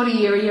lasted about a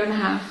year and a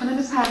half, and then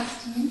it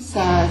passed.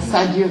 Ça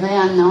a duré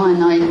 1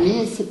 an et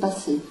demi et c'est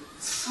passé.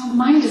 So the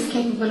mind is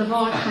capable of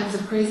all kinds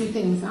of crazy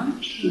things, huh?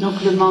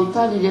 Donc le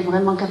mental, il est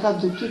vraiment capable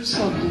de toutes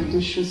sortes de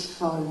choses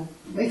folles.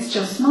 It's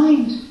just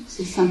mind.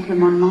 C'est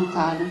simplement le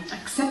mental.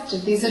 Accept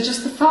it. These are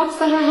just the thoughts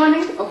that are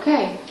running.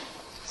 Okay.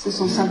 Ce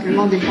sont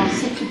simplement des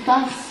pensées qui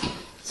passent.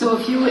 So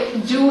if you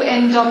do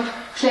end up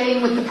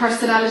playing with the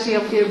personality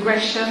of the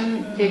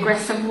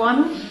aggressive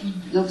one,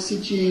 donc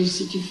si tu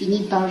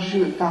finis par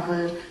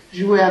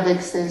jouer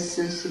avec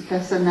ce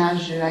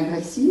personnage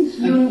agressif,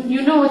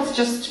 you know it's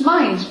just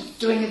mind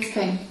doing its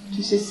thing.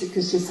 Tu sais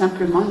que c'est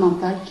simplement le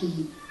mental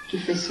qui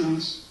fait son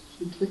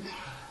truc.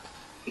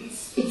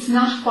 It's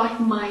not what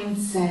mind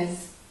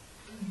says.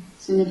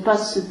 Ce n'est pas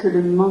ce que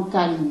le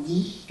mental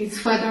dit.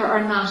 It's whether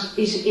or not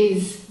it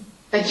is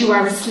that you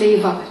are a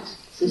slave of it.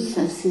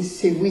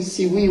 C'est oui,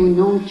 si oui ou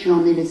non tu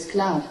en es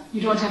l'esclave. You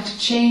don't have to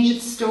change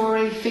its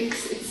story,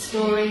 fix its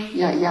story. Il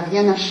y a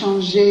rien à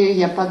changer, il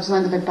n'y a pas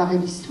besoin de réparer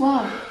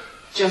l'histoire.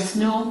 Just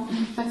know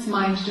that's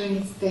mind doing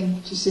its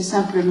thing. Tu sais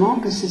simplement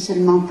que c'est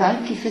le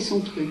mental qui fait son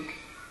truc.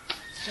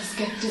 Just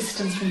get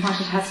distance from what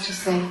it has to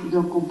say.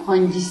 Donc on prend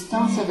une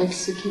distance avec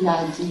ce qu'il a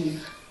à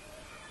dire.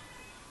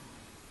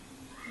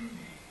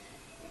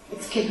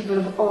 It's capable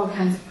of all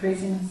kinds of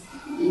craziness.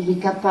 Il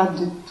est capable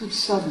de toutes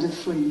sortes de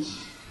folies.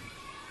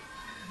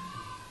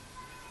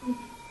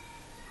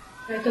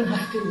 I don't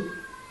have to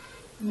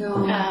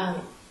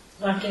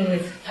working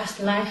with past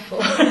life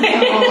or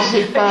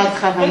J'ai pas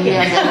travaillé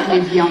avec les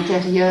vies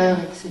antérieures,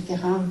 etc.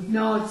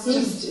 No, it's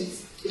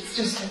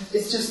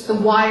just the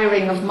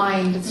wiring of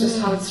mind. It's just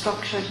how it's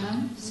structured,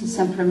 huh? C'est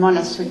simplement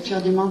la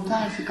structure du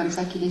mental, c'est comme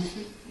ça qu'il est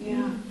fait.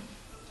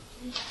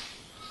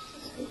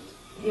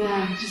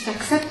 Yeah, just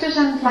accept it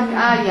and like,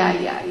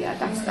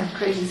 that's that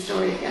crazy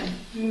story again.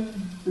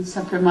 Donc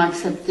simplement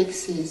accepter que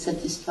c'est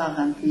cette histoire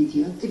un peu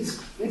idiote.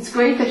 It's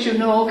great that you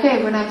know,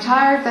 okay, when I'm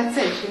tired, that's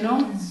it, you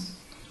know?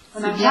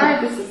 When I'm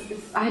tired,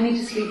 I need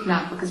to sleep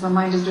now because my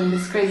mind is doing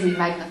this crazy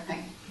magnet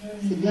thing.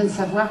 C'est bien de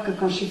savoir que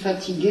quand je suis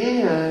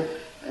fatiguée,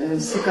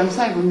 c'est comme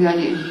ça, il vaut mieux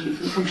aller,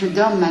 il faut que je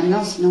dorme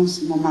maintenant, sinon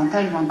mon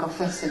mental va encore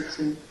faire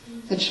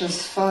cette chose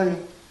folle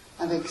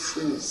avec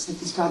cette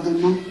histoire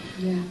d'aimant.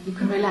 Yeah, you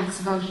can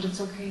relax about it,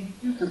 it's okay.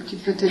 Donc tu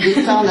peux te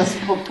détendre à ce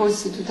propos,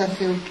 c'est tout à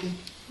fait ok.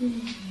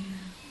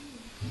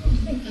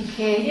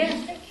 Okay. yeah,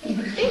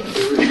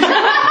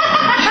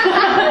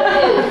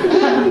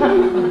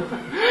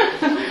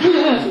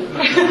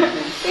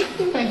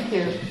 Thank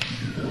you.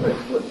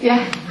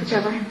 Yeah,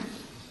 whichever.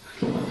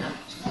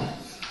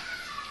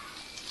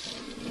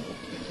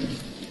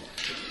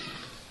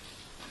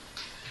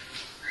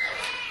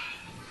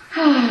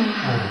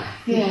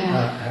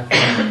 Yeah.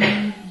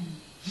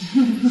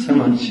 So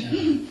much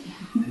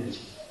energy.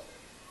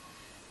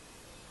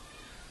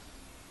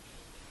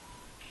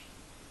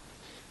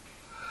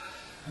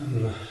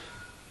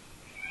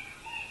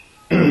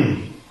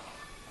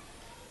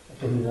 I've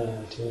been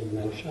doing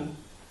mantra.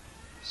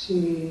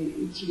 J'ai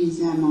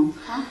utilisé un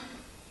mantra.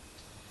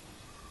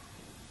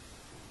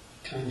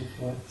 Kind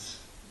of works.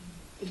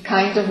 It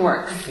kind of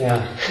works.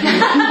 Yeah.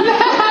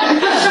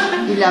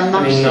 Il a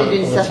marché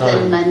d'une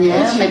certaine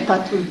manière, mais pas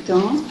tout le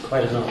temps.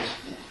 Quite a lot.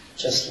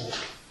 Just like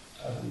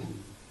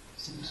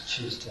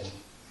choose to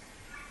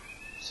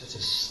sort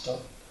of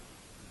stop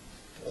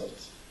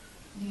thoughts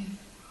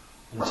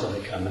until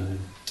they come and then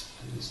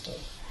stop.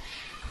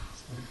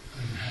 So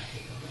I'm happy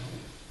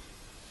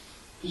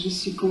about Je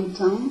suis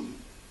content.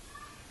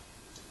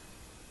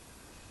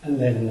 that. And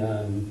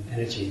then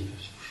energy.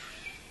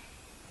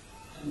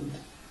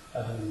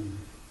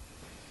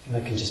 And I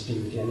can just be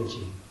with the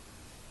energy.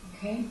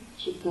 Okay.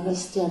 Je peux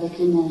rester avec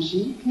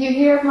l'énergie. Can you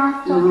hear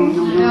Mark Non, talking?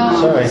 non, non,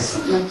 non. Sorry.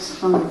 It's not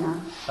strong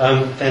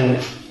enough. Then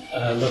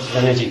lots of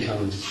energy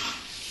comes.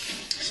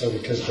 So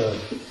because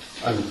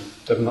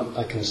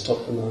I can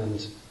stop the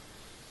mind,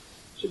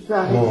 Je peux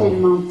arrêter le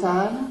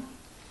mental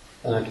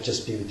and I can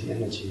just be with the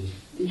energy.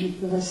 et je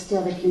peux rester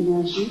avec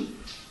l'énergie.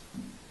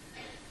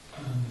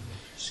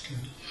 It's good.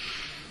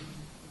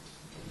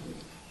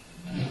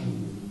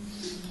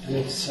 And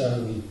it's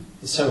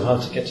so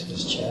hard to get to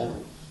this chair.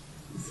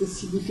 C'est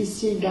si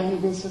difficile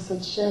d'arriver sur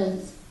cette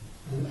chaise.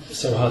 It's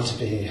so hard to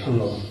be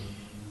humble.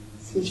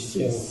 C'est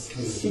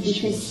si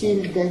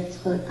difficile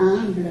d'être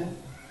humble.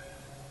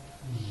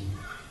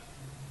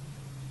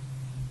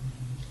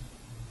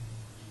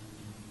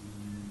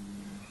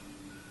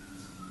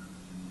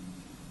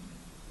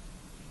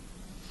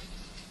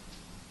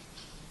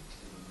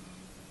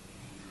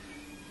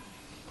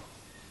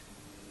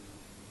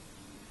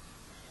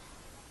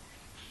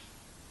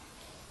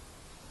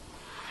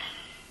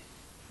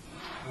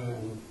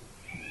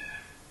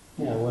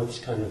 Yeah, well, it's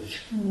kind of...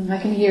 I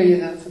can hear you,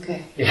 that's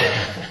okay. Yeah.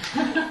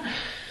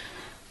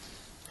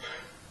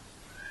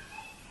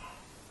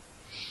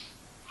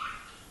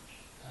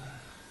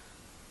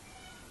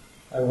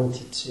 I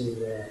wanted to,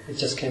 it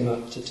just came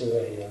up to do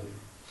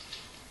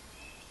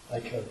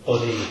like a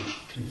body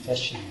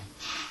confession.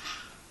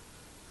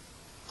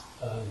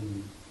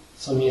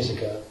 Some years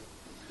ago.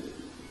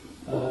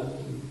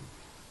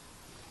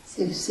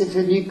 C'est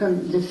venu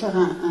comme de faire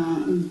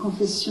une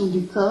confession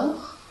du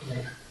corps.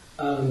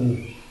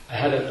 I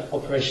had an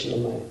operation on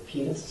my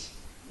penis.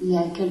 Il y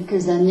a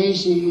quelques années,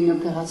 j'ai eu une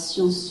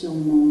opération sur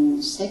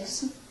mon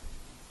sexe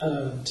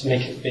To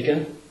make it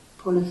bigger.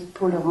 pour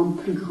le rendre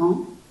plus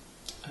grand,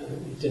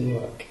 It didn't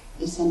work.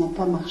 et ça n'a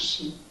pas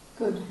marché.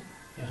 Good.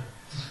 Yeah.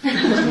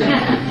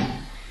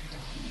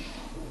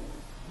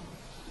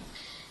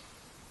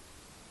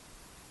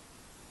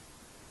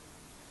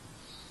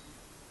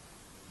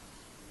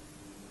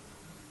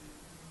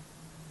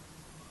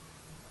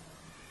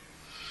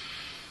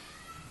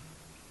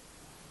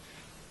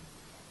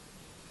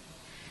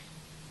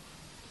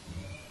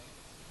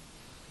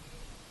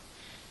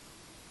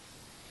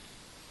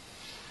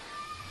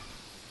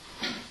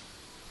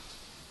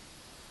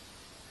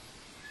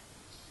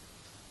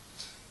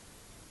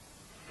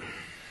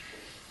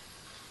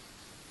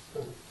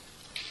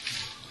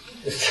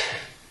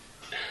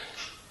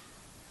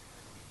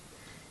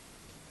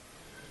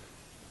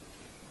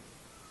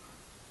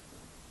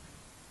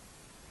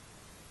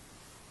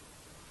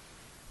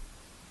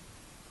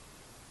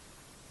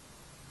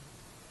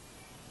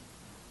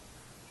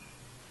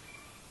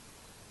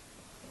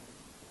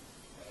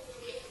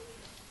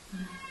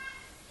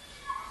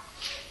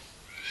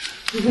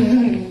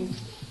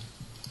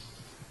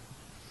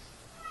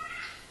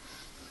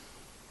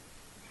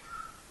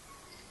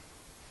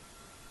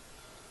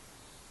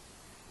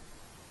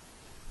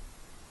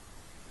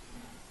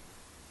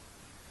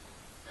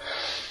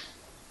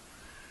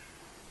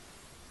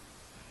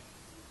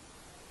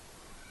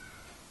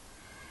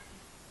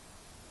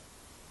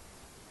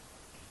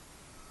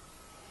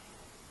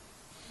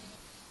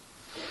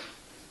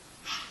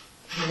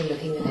 Maybe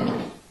looking a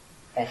little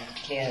bit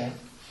clearer.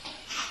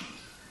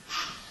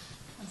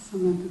 Ça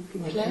semble un peu plus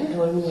What clair. you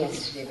told me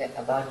yesterday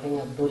about being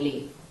a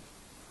bully,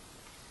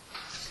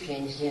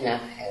 strangely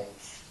enough,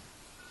 helps.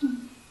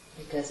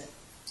 Because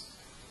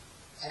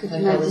I que tu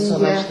felt m'as I was dit so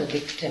hier. much the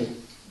victim.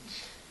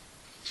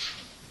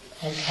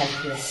 Felt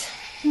helpless.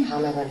 How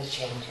am I going to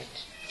change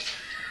it?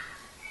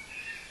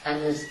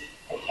 And was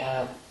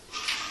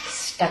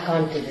stuck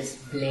onto this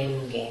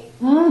blame game.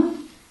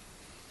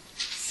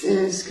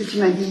 Ce que tu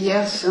m'as dit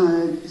hier sur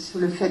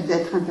le fait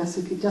d'être un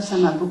persécuteur, ça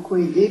m'a beaucoup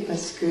aidé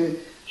parce que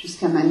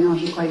jusqu'à maintenant,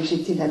 je croyais que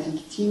j'étais la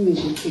victime et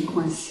j'étais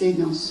coincée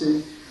dans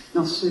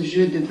ce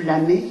jeu de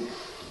blâmer.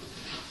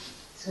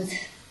 So it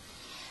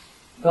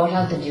brought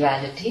out the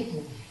duality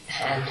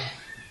and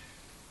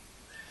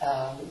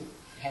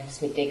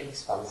helps me take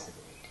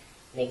responsibility,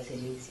 makes it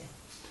easier.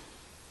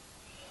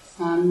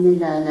 Ça a amené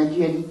la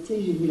dualité,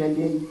 j'ai vu la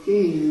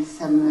dualité et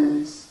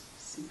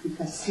c'est plus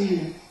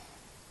facile.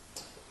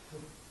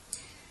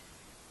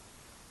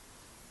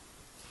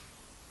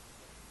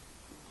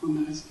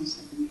 Prendre la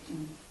responsabilité.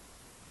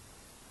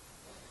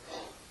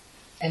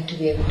 And to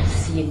be able to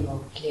see it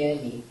more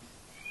clearly,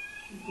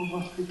 Pour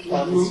voir plus all the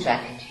clairement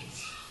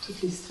strategies.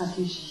 toutes les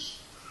stratégies.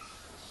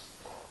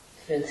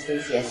 For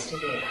instance,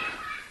 yesterday,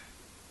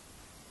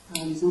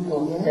 Par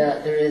exemple,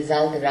 hier, the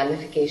result, the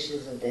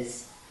ramifications of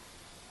this,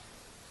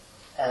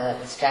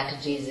 the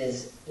strategies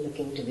is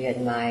looking to be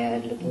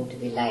admired, looking to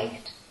be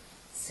liked,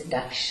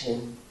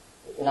 seduction,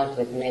 not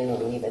with men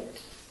only, but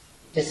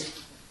just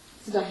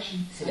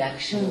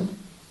seduction,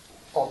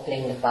 or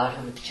playing the part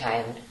of the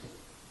child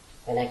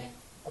when I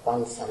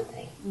want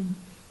something.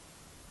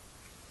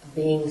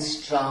 Being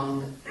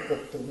strong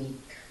with the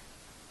weak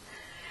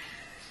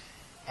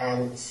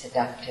and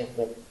seductive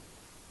with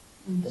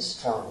the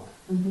strong.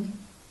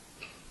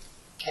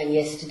 And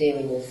yesterday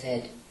when you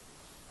said,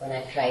 when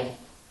I tried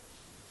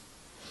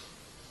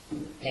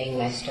playing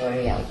my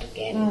story out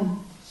again,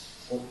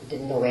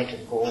 didn't know where to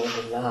go,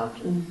 didn't know how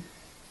to, and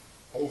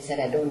you said,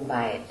 I don't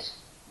buy it.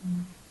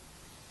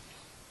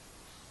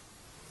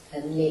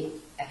 Suddenly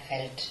I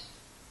felt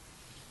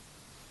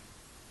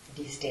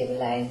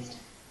destabilized,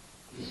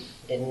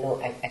 didn't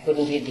know, I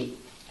couldn't really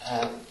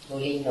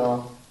bully,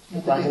 no,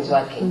 it wasn't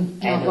working.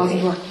 Non, it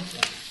wasn't working.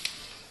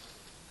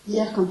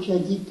 Hier, quand tu as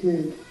dit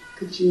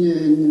que tu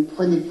ne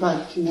prenais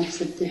pas, tu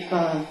n'acceptais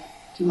pas,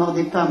 tu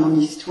mordais pas à mon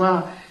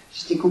histoire,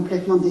 j'étais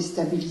complètement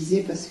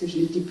déstabilisée parce que je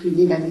n'étais plus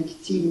ni la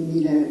victime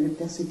ni le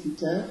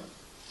persécuteur.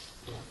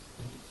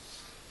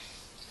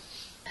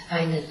 I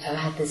find that I've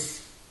had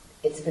this,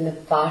 it's been a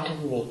part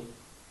of me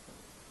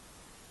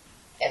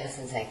ever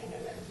since I can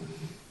remember.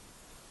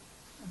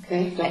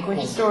 Okay, don't go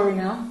into story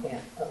now. Yeah,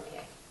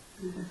 okay.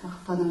 Je ne repars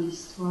pas dans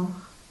l'histoire.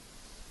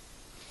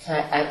 So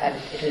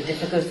it was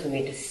difficult for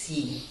me to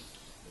see.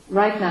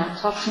 Right now.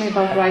 Talk to me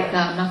about right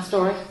now, not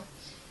story.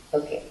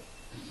 Okay.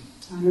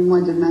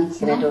 Parle-moi de Can I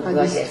maintenant, talk pas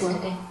about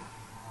d'histoire.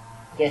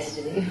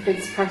 yesterday? If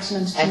it's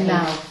pertinent I to think-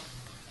 now.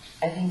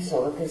 I think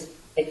so, because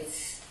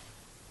it's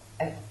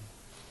a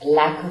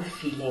lack of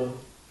feeling.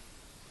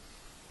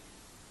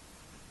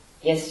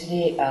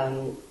 Yesterday,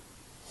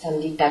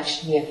 somebody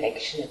touched me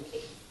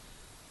affectionately,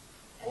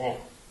 and I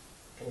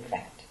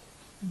contracted.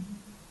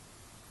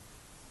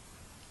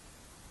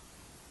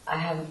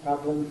 have a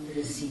problem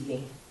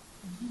receiving,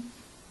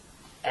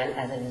 and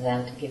as a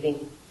result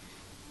giving,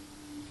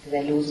 because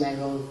I lose my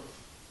role.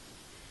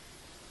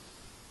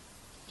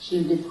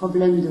 J'ai des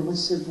problèmes de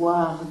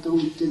recevoir,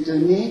 donc de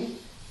donner.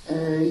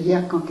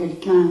 Hier, quand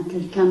quelqu'un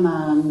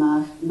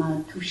m'a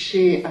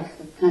touché avec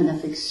plein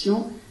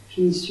d'affection,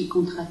 je me suis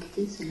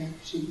contractée, c'est là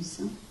que j'ai dit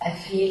ça. I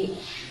feel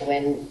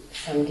when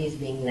somebody is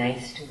being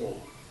nice to me.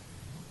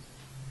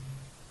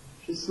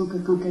 Je sens que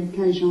quand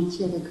quelqu'un est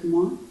gentil avec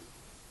moi,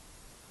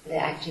 They're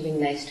actually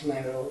being nice to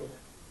my role.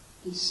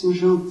 ils sont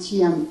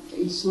gentils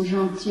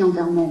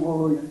envers mon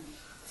rôle.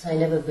 So I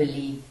never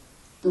believe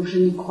Donc je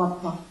n'y crois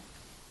pas.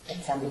 that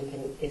somebody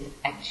is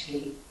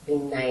actually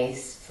being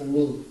nice for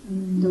me.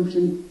 Donc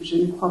je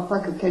ne crois pas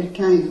que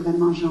quelqu'un est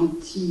vraiment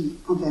gentil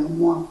envers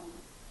moi.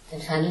 And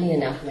funnily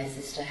enough, my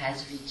sister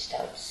has reached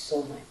out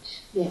so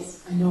much. Yes,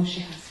 I know she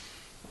has.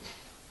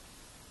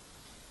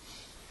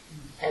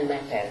 And my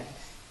parents.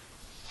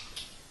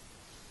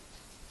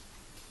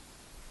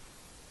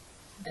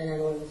 And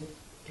I'm always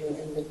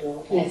closing the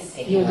door. Yes,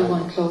 you're the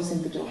one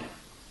closing the door.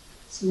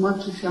 C'est moi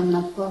qui ferme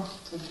la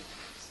porte.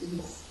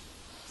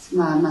 C'est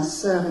ma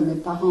sœur et mes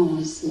parents ont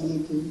essayé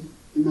de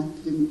Even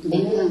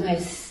m'atteindre.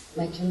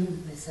 my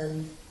children, my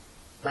sons,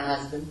 my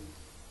husband,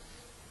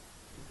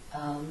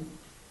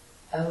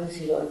 I always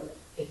feel, Lord,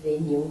 if they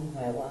knew who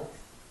I was,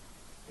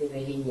 they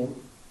really knew.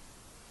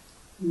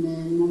 Mais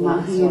mon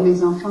mari et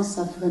mes enfants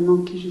savent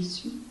vraiment qui je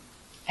suis.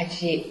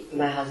 Actually,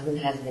 my husband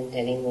has been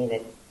telling me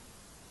that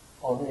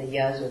over the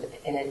years,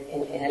 in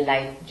a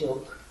light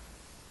joke,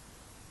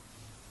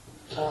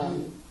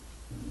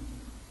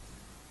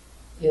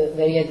 you're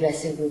very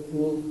aggressive with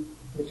me,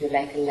 but you're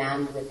like a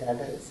lamb with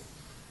others.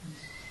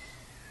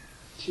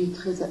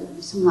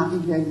 Son mari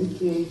lui a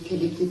dit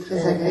qu'elle était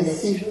très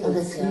agressive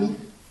avec lui.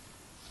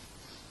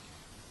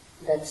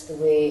 That's the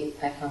way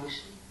I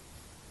function.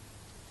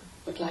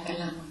 But like a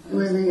lamb.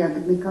 Oui,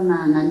 mais comme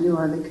un agneau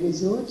avec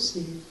les autres,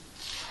 c'est...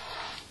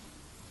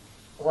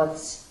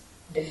 What's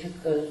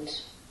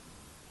difficult,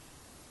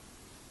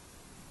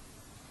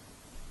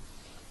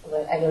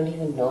 well, I don't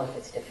even know if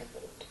it's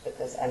difficult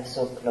because I'm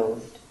so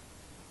closed.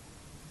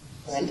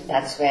 But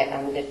that's where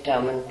I'm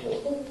determined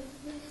to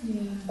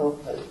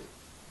open.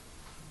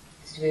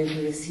 Is to be able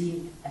to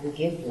receive and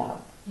give love.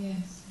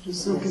 Yes. Je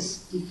sens que ce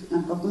qui est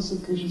important,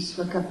 c'est que je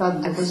sois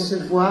capable de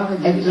recevoir et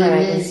de Every time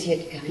I can donner see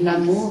it coming.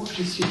 l'amour.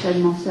 Je suis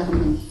tellement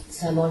fermée.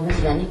 So I'm always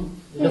running,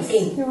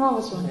 looking. You're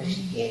always for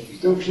running.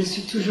 it. Donc je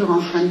suis toujours en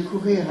train de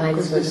courir à Mine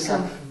cause is de going to ça.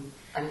 come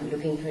from, I'm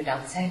looking for it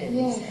outside and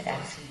Yes. inside,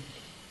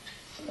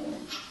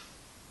 absolutely.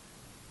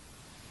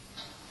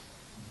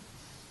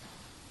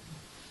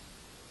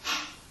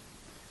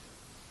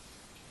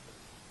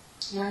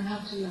 Learn how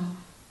to love.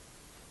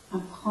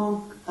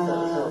 Apprends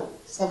à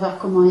savoir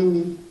comment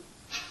aimer.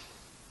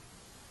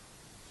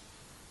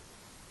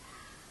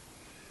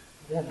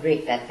 You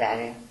break that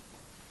barrier.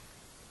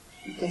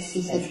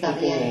 Casser That's cette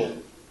barrière. keeping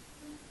me.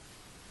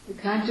 You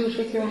can't do it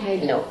with your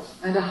head. No.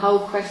 And a how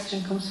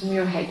question comes from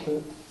your head.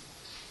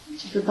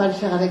 Tu peux pas le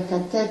faire avec ta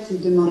tête et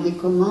demander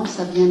comment,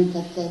 ça vient de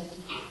ta tête.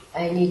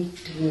 I need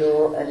to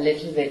know a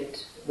little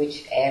bit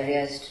which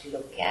areas to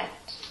look at,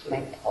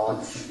 my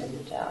thoughts, and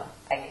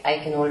I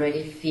can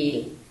already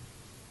feel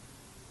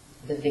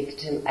the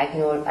victim.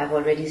 I've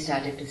already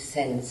started to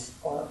sense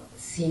or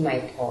see my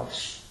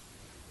thoughts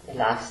the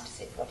last,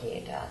 say,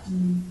 48 hours.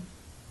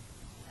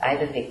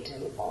 Either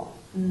victim or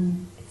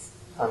it's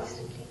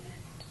constantly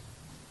that.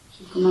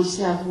 J'ai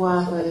commencé à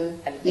voir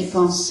les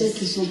pensées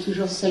qui sont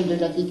toujours celles de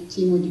la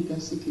victime ou du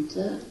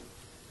persécuteur.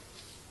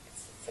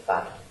 It's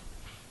about it.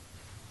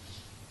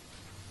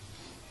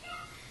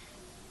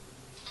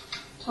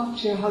 Talk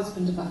to your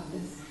husband about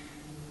this.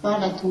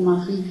 Parle à ton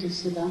mari de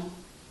cela.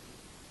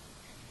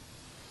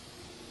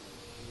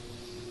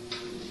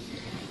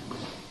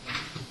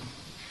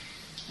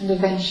 And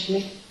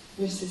eventually,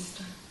 your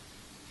sister.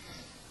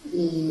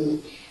 Et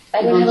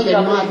I don't have a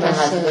éventuellement problem à with my ta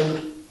sœur.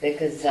 husband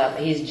because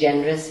he's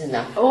generous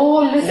enough.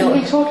 Oh, listen, No.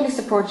 we totally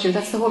support you.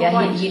 That's the whole Yeah,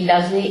 point. he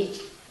loves me.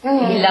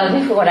 Yeah. He loves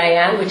me for what I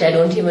am, which I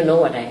don't even know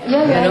what I am.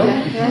 Yeah, you know?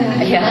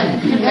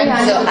 yeah.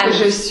 Yeah. So I'm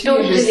Je suis,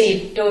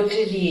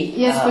 totally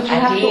Yes, but you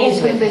at have to ease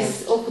open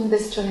with open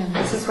this to him.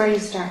 This is where you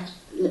start.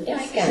 Yeah,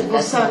 I C'est can. pour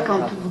That's ça not a qu'en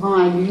problem. t'ouvrant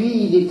à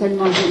lui, il est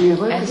tellement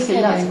généreux I que think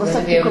c'est là. C'est I'm pour going ça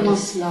to que be tu able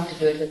commences là.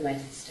 to do it with my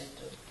sister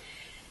too.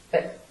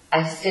 But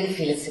I still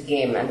feel it's a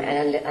game, and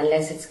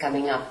unless it's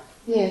coming up,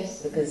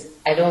 Yes. because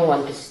I don't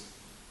want to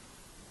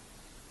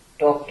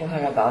talk to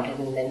her about it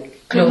and then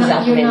close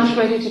up You're not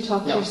mentally. ready to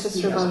talk to No. your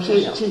sister No. about Tu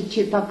it.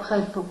 n'es pas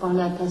prête pour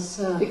parler à ta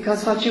sœur.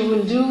 Because what you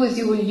will do is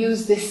you will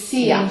use this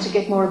seeing Yeah. to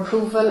get more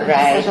approval and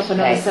Right, to set up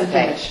another right,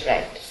 self-image.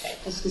 right.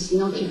 Parce que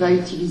sinon, tu vas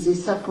utiliser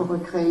ça pour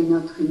recréer une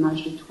autre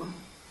image de toi.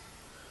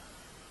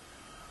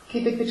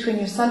 Keep it between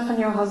yourself and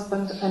your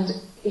husband and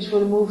it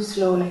will move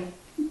slowly.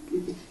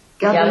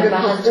 Garde-le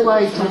Yeah, pour my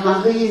toi et husband- ton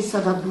mari et ça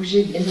va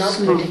bouger It's not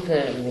doucement. critical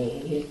of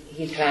me.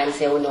 He'll try and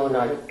say, "Oh no,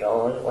 not at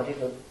all. What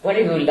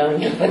have you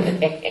learned over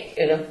there?"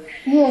 You know,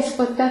 Yes,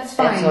 but that's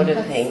fine. that sort of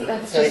that's, thing.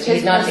 That's So just he's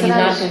his not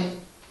personality.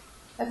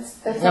 That's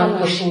he's all not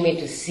right. pushing me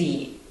to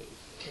see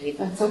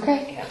That's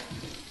okay. Yeah.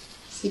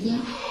 C'est bien.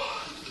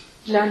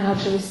 Learn how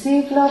to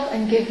receive love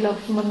and give love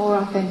from a more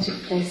authentic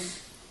place.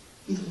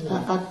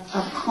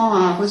 Apprends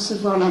à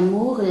recevoir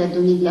l'amour et à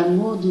donner de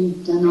l'amour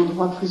d'un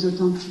endroit plus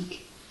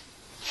authentique.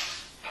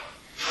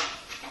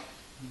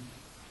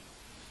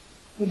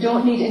 You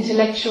don't need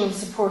intellectual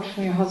support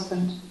from your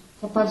husband.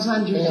 Tu n'as pas besoin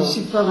du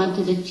support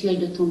intellectuel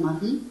de ton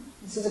mari.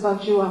 This is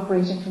about you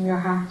operating from your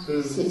heart.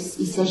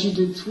 Il s'agit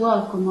de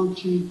toi, comment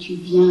tu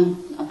viens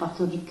à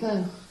partir du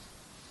cœur.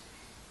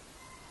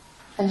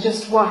 And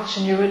just watch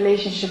in your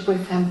relationship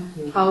with him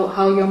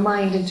how your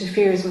mind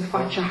interferes with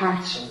what your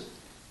heart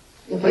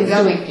Et is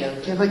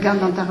doing. regarde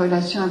dans ta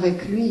relation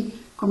avec lui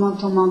comment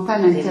ton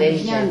mental He's very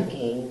intervient.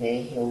 gentle,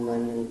 very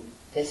human, and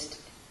just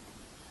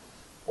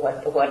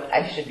what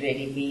I should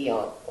really be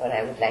or what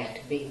I would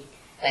like to be.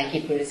 And I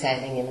keep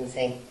criticizing him and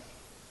saying,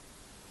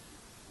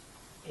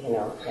 you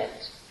know,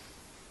 that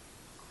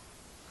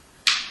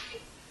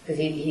because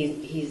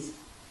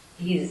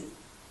he's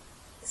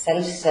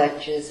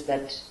self-searches,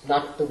 but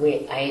not the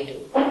way I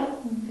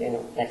do. You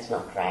know, that's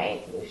not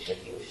right. You should,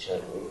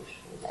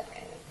 that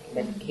kind of thing.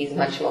 But he's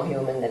much more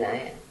human than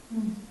I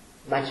am.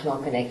 Much more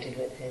connected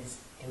with his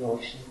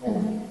emotions than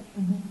I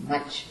am.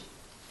 Much.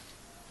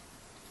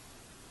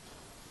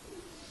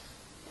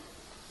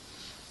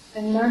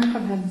 And learn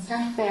from him.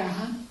 Start there,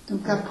 huh?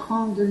 Donc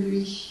apprends de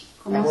lui.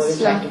 I Commence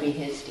always là. like to be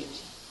his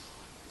teacher.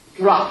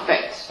 Drop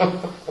it.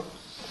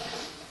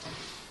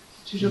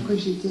 Toujours que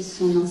j'étais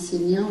son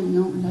enseignant,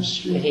 non, But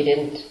lâche-le. he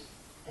didn't.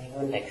 He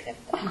wouldn't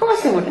accept that. Of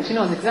course he wouldn't. He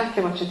knows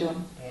exactly what you're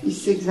doing. Il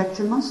sait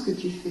exactement ce que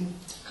tu fais.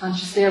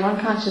 Consciously or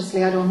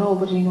unconsciously, I don't know,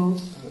 but he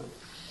knows.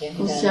 Yeah, he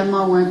does.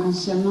 Consciemment ou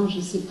inconsciemment, je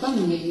ne sais pas,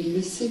 mais il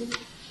le sait.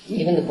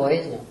 Even the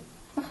boys know.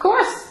 Of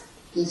course.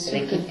 Bien So sûr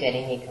they que keep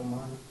telling me, come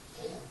on,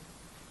 you know,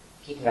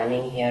 keep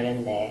running here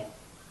and there,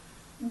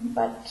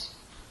 but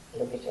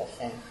look at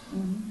yourself.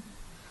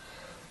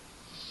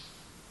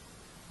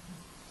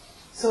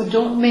 So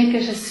don't make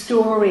it a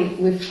story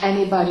with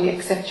anybody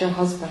except your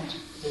husband.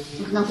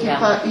 donc n'en fais Yeah.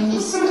 pas une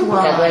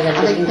histoire That's what I'm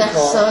avec looking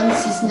personne,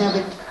 si ce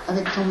n'est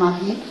avec ton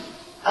mari.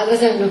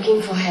 Others are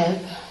looking for help.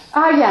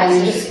 Ah, yeah, That's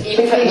you're just-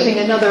 just creating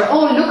another,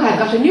 oh, look, I've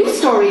got a new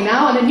story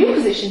now and a new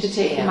position to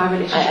take in my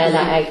relationship. And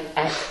with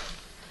you.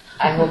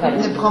 I hope I don't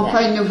Ne do prends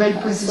pas that. une nouvelle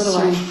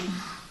position.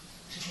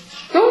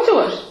 Don't do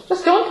it.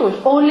 Just don't do it.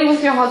 Only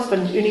with your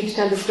husband you need to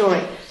tell the story.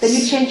 Then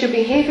you change your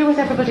behavior with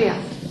everybody else.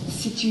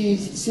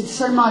 C'est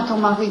seulement à ton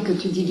mari que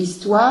tu dis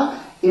l'histoire,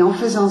 et en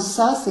faisant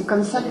ça, c'est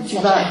comme ça que tu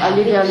vas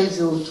aller vers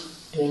les autres.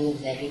 Doing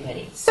with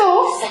everybody.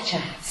 So, Such a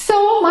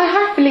so my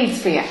heart bleeds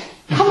for you.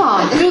 Come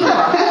on, do the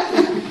work.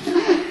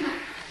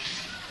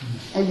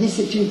 Elle dit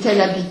c'est une telle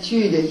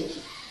habitude.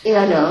 Et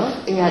alors?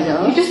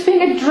 You're just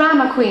being a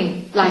drama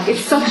queen. Like,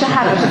 it's such a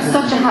habit, it's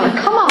such a habit.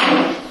 Come on.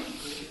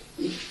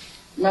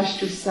 Lâche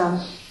tout ça.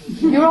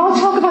 You're all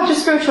talking about your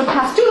spiritual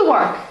past. Do the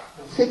work.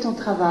 Fais ton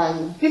travail.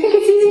 Do you think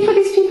it's easy for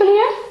these people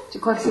here? Tu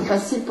crois que c'est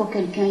facile pour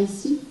quelqu'un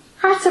ici?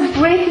 Hearts are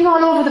breaking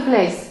all over the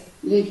place.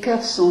 Les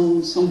cœurs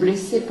sont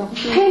blessés partout.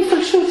 Painful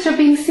truths are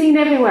being seen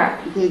everywhere.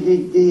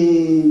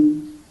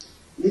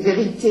 Des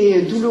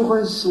vérités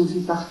douloureuses sont vues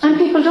partout. And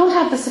people don't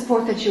have the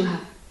support that you have.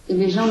 Et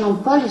les gens n'ont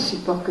pas le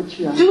support que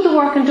tu as. Do the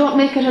work and don't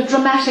make it a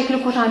dramatic,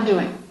 look what I'm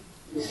doing.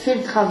 Fais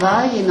le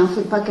travail et n'en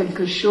fais pas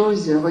quelque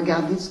chose,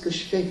 regardez ce que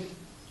je fais.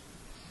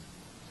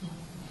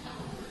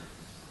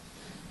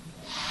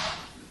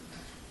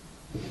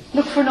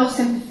 Look for no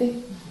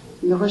sympathy.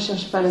 Ne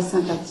recherche pas la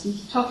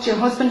sympathie. Talk to your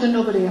husband and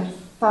nobody else.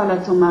 Parle à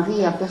ton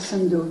mari et à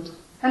personne d'autre.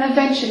 And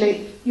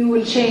eventually you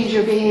will change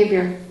your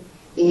behavior.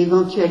 Et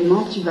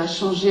éventuellement, tu vas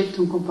changer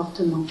ton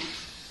comportement.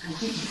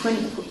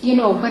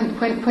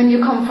 When you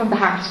come from the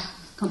heart.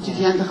 Quand tu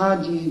viendras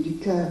du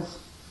cœur.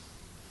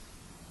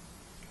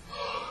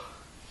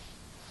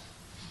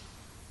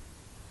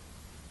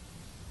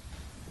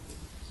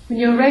 When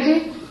you're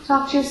ready,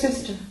 talk to your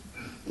sister.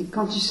 Et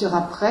quand tu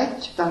seras prête,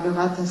 tu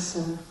parleras à ta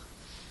sœur.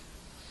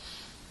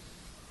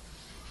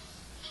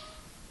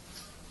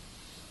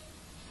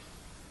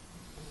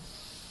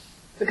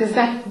 Because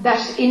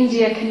that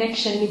India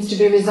connection needs to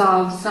be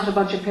resolved. It's not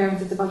about your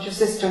parents, it's about your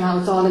sister now.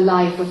 It's all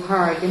alive with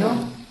her, you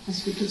know?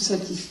 Parce que toute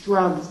cette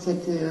histoire,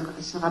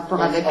 ce rapport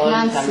That's avec all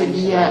l'Inde, c'est coming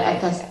lié to à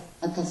my life.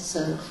 ta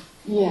sœur.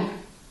 Yeah.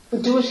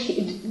 But do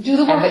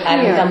the work I've become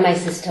here. my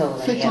sister over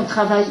Fais ton here.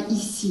 travail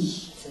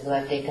ici. So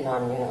I've taken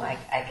on, you know, I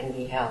can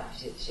be help.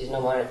 She's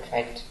no more a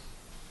threat.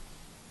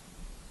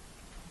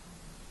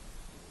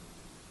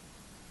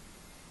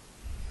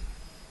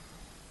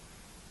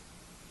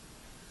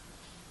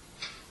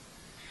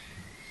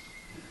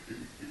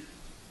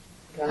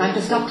 Time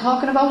to stop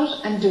talking about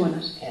it and doing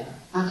it. Yeah.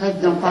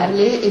 Arrête d'en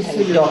parler et I'm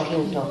fais-le.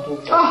 talking.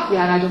 Oh,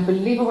 yeah, and I don't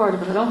believe a word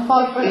of it. I don't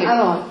fall for it at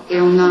all. Et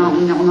on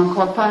n'en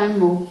croit pas un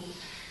mot.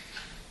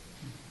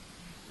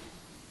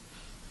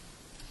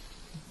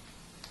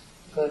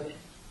 Good.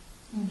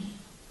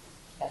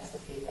 That's the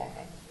feedback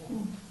I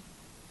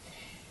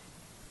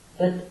get.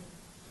 But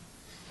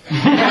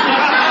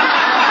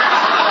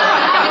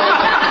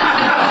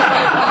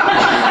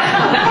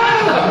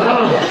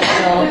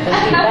so the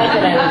feedback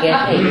that I'm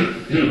getting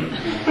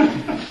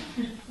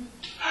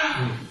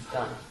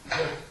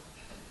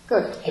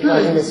Good. It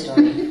wasn't a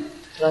story.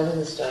 It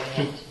wasn't a story,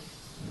 actually.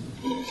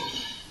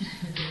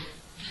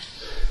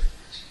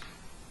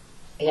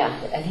 Yeah,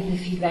 I think the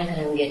feedback that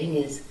I'm getting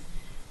is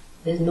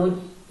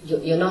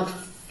you're not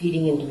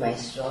feeding into my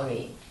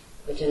story,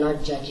 but you're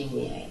not judging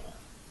me either.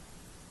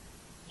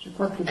 Je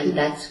crois que And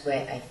that's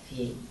where I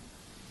feel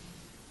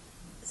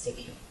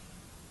secure.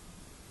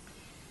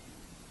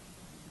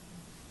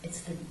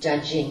 It's the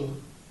judging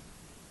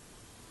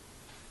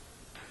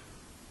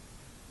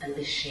and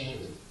the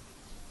shame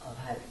of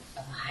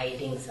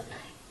hiding something.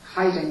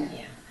 Hiding it.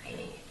 Yeah,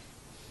 hiding it.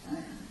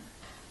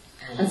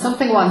 And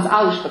something wants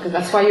out, because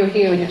that's why you're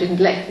here and you didn't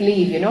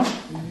leave, you know?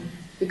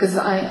 Because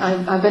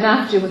I've been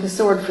after you with a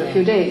sword for a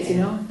few days, you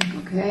know?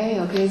 Okay,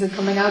 is it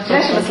coming out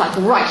yet? And it's like,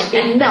 right,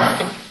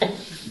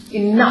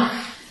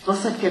 enough. C'est pour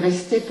ça que tu es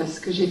resté, parce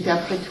que j'étais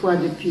après toi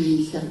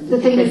depuis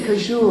quelques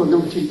jours,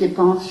 donc tu ne t'es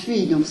pas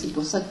enfui, donc c'est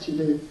pour ça que tu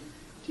veux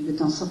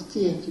t'en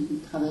sortir, tu veux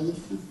travailler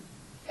ça.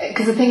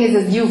 Because the thing is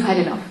you've had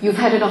enough. You've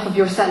had enough of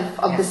yourself,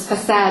 of this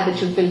facade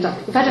that you've built up.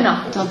 You've had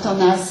enough. T'en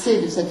as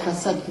assez de cette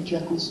façade que tu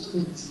as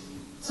construite.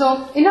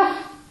 So, enough.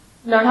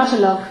 Learn how to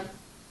love.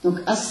 Donc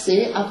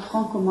assez,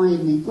 apprends comment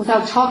aimer.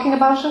 Without talking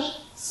about it.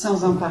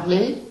 Sans en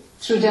parler.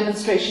 Through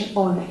demonstration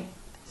only.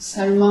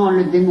 Seulement en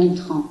le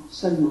démontrant,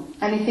 seulement.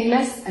 Anything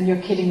less and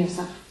you're kidding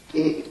yourself.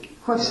 Et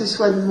quoi que ce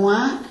soit de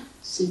moins,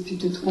 c'est que tu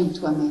te trompes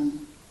toi-même.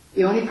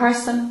 The only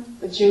person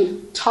that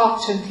you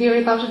talk to in theory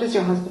about it is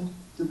your husband.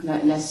 Donc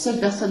la seule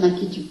personne à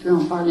qui tu peux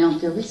en parler en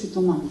théorie, c'est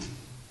ton mari.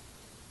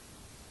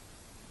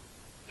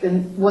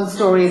 Then one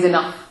story is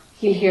enough.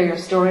 He'll hear your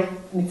story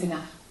and it's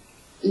enough.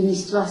 Une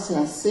histoire, c'est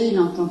assez, il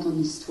entend ton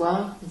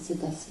histoire et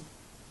c'est assez.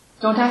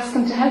 Don't ask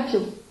him to help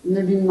you.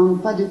 Ne lui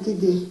demande pas de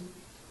t'aider.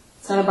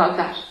 It's not about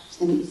that.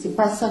 C'est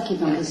pas ça qui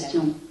est en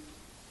question.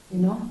 You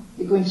know,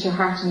 you go into your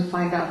heart and you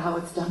find out how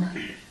it's done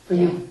for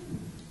you.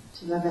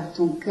 Tu vas vers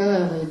ton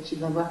cœur et tu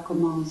vas voir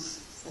comment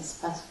ça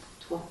se passe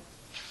pour toi.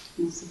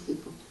 Comment c'est fait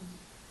pour toi.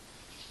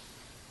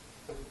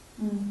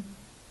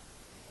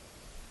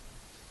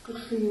 Good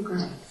for you,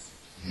 girls.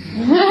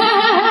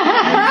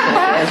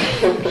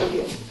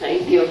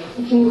 Thank you.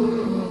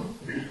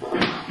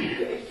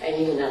 I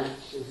need another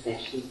 2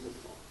 sessions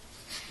before.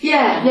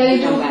 Yeah, you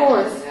do, of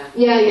course.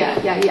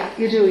 Yeah,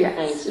 you do, yeah.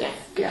 Thanks, yes.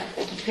 Yeah,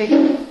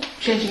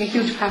 changing a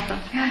huge pattern.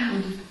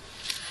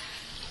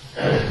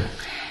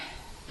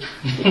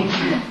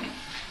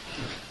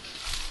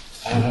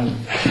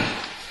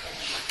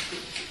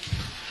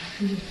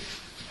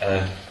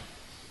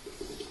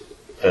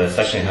 The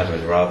session you had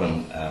with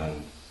Robin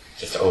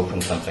just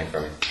opened something for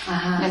me.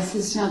 La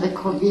session avec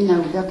Robin a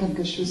ouvert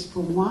quelque chose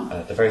pour moi.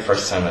 The very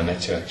first time I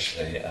met you,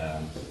 actually,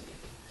 I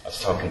was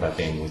talking about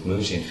being with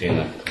Muji and feeling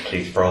like a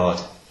complete fraud.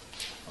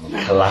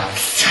 I'm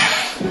collapsed.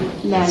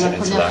 La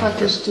première fois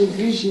que je t'ai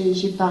vu,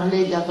 j'ai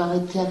parlé d'avoir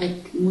été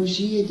avec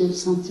Muji et de me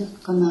sentir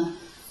comme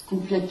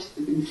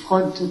une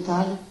fraude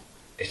totale.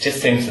 It just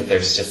seems that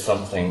there's just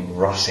something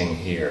rotting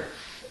here,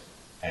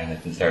 and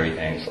it's very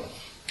painful.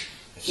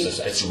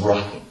 It's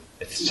rotten.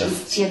 It's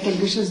just Il y a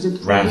quelque chose de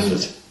pourri.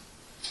 rancid.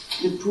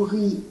 De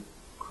pourri,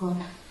 quoi.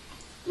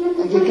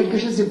 Il y a quelque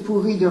chose de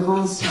pourri, de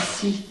rance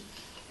ici.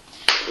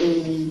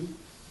 Et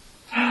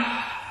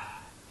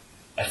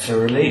It's a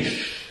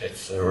relief.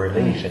 It's a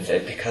relief.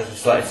 Because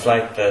it's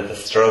like the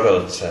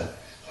struggle to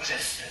what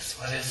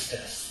is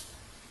this?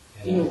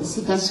 You know?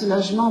 c'est un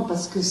soulagement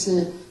parce que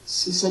c'est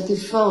cet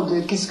effort de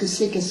qu'est-ce que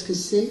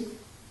c'est.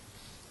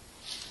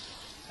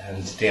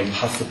 And the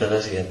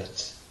impossibility of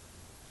it.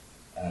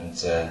 And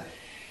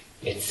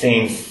it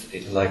seems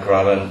like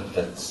Robin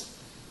that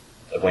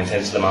went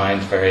into the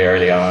mind very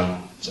early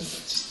on,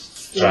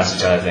 just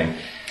strategizing.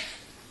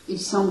 Il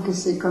semble que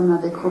c'est comme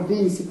avec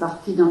Robin, c'est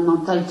parti dans le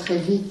mental très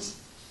vite.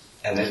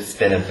 And it's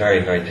been a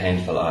very, very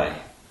painful eye.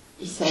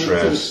 Et ça a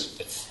Throughout,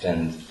 été it's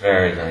been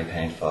very, very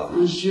painful.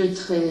 un jeu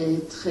très,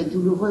 très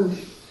douloureux.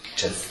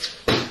 Just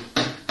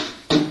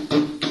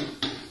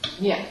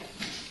Yeah.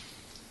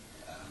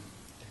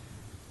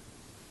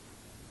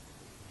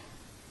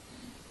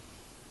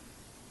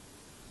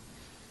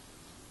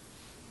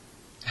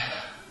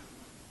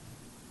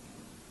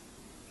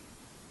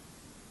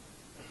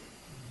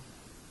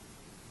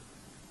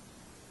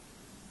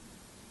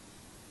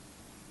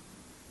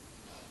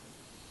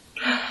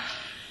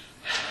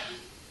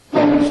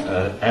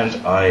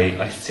 and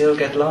I still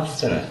get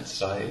lost in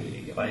it.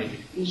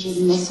 Et je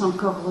me laisse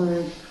encore,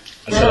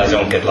 Until I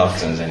don't get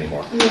lost in it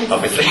anymore,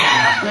 obviously.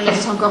 me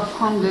laisse encore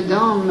prendre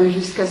dedans, mais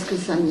jusqu'à ce que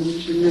je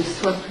ne le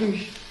sois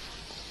plus.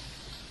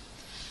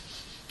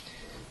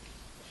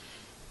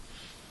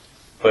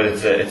 But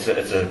it's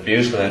a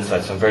beautiful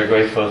insight. So I'm very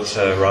grateful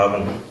to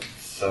Robin.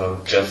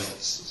 So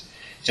just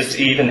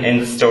even in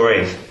the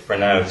story for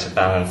now to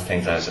balance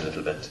things out a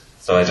little bit,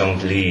 so I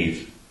don't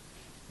leave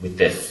with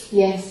this.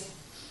 Yes.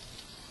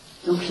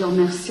 Donc je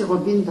remercie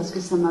Robin parce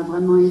que ça m'a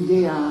vraiment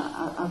aidé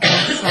à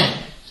faire ça.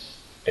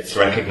 It's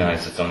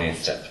recognized. It's only a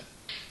step.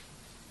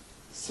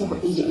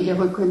 Il est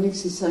reconnu que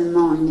c'est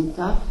seulement une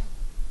étape.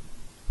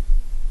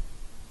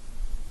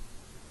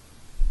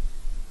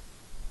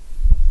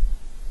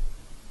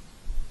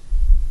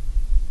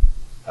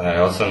 And I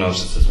also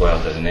notice as well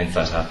that an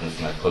insight happens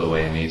and I pull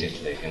away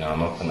immediately. You know,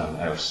 I'm up and I'm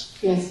out.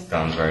 Yes.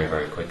 Gone very,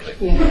 very quickly.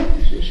 Yeah.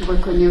 Je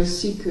reconnais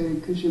aussi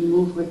que je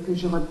m'ouvre et que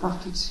je repars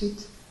tout de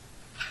suite.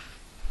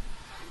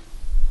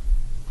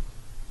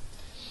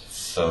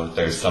 So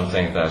there's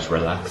something about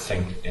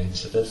relaxing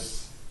into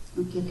this.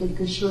 Donc il y a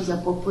quelque chose à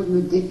propos de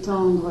me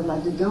détendre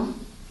là-dedans.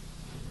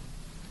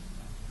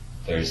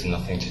 There's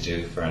nothing to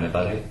do for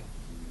anybody.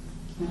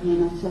 Il n'y a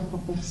rien à faire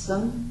pour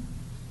personne.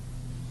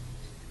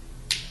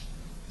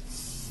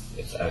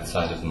 It's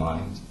outside of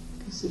mind.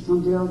 Que c'est en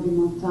dehors du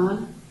mental.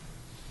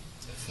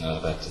 It's not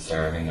about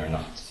deserving or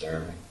not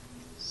deserving.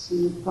 Ce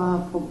n'est pas à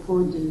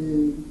propos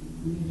de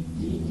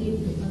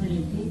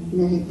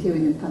mériter ou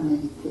ne pas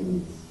mériter.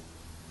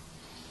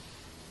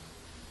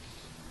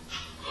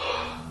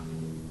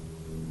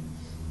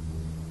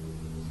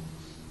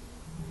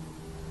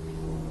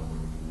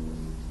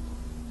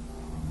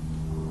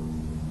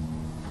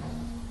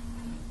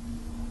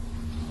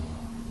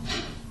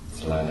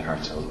 It's allowing the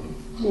heart to open.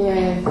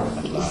 Yes.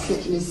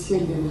 Laisser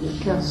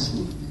le cœur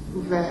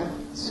ouvert,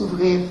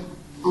 s'ouvrir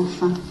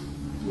enfin.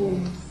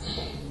 Yes.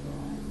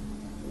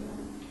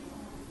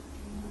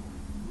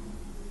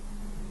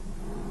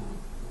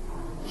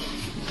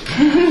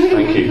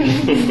 Thank you.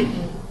 Thank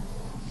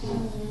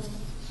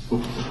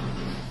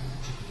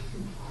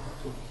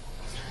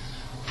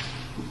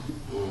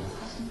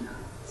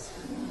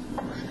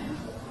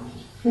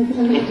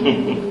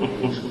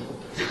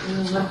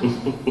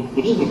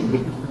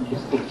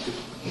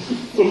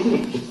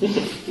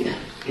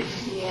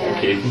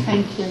you.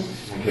 Thank you.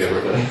 Thank you,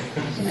 everybody.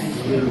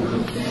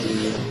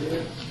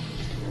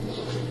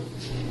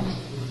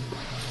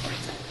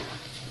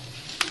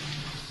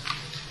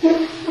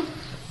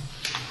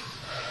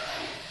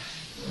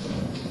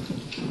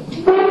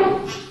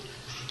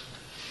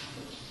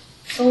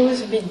 It's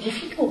always a bit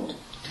difficult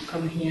to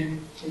come here.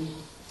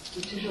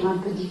 C'est toujours un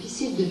peu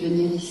difficile de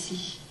venir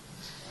ici.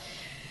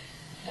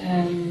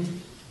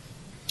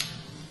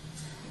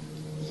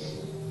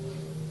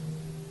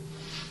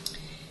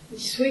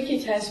 This week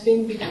it has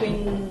been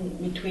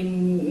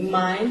between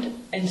mind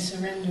and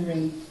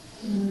surrendering.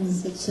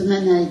 Cette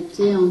semaine a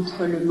été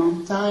entre le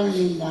mental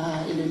et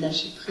le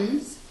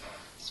lâcher-prise,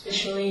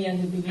 Especially at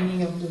the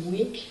beginning of the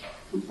week.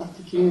 en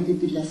particulier au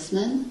début de la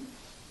semaine.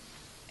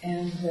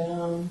 And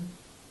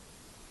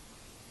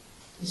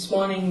this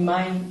morning,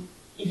 mine,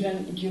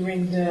 even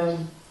during the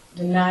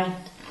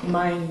night,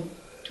 mine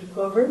took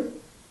over.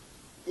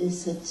 Et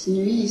cette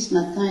nuit, ce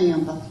matin et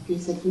en particulier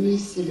cette nuit,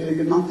 c'est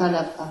le mental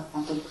a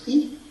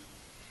repris.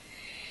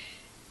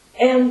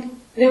 And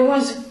there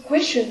was a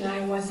question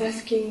I was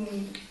asking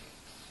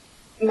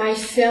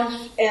myself,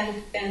 there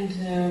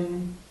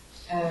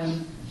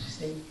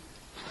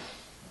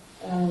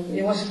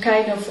was a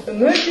kind of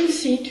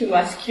emergency to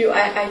ask you.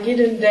 I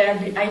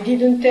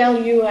didn't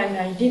tell you, and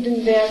I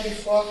didn't dare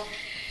before.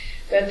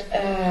 But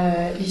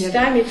this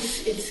time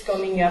it's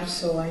coming up,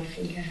 so I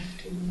think I have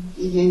to.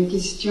 Il y a une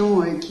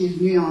question qui est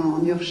venue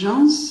en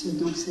urgence,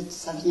 donc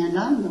ça vient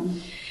là. Donc.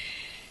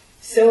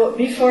 So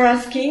before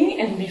asking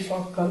and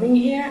before coming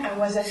here, I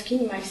was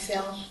asking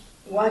myself,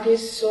 what I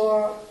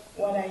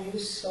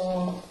use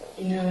so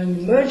in an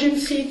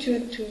emergency to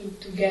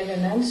get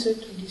an answer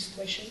to this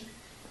question.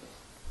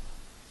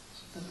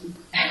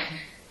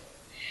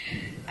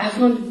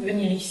 Avant de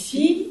venir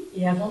ici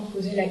et avant de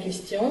poser la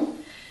question,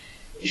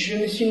 je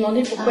me suis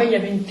demandé pourquoi il y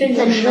avait une telle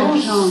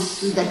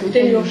urgence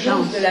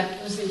de la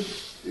poser.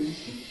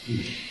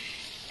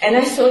 And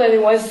I saw that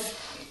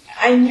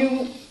I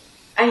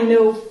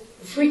know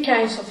 3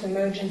 kinds of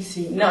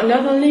emergency, not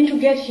only to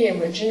get here,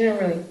 but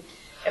generally.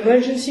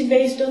 Emergency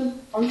based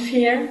on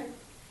fear,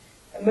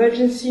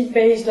 emergency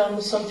based on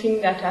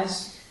something that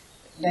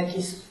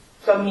is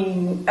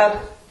coming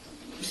up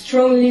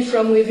strongly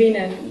from within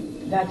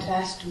and that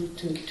has to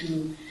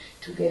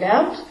get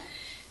out.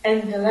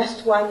 And the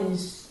last one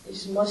is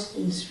most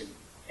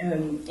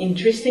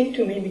interesting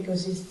to me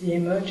because it's the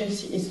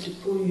emergency is to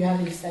pull you out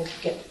inside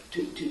to get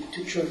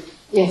to truth.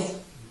 Yes.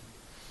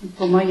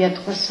 Pour moi, il y a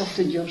 3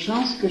 sortes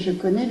d'urgences que je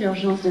connais.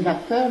 L'urgence de la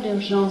peur,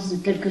 l'urgence de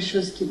quelque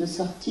chose qui veut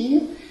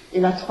sortir, et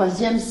la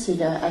 3e,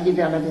 c'est aller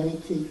vers la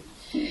vérité.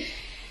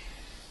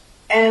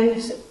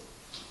 And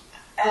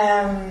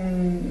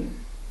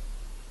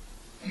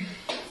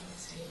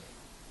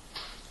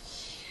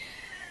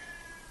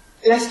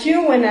last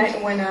year,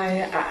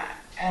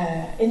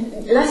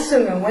 last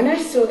summer, when I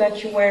saw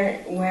that you were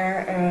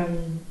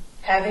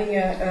having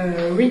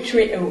a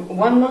retreat, a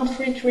 1-month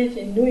retreat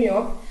in New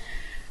York,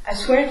 I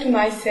swear to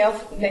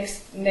myself,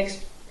 next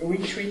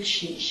retreat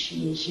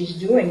she's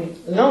doing,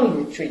 long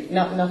retreat,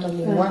 not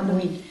only 1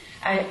 week,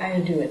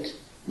 I'll do it.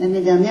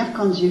 L'année dernière,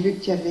 quand j'ai vu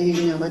que tu avais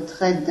une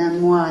retraite d'1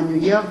 mois à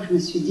New York, je me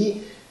suis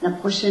dit, la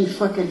prochaine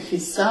fois qu'elle fait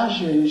ça,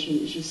 je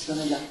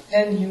serai là.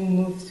 Then you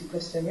moved to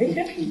Costa Rica.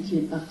 Et puis tu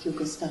es parti au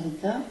Costa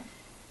Rica.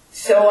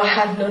 So I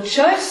had no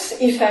choice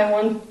if I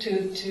want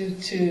to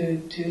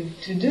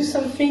do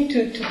something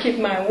to keep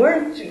my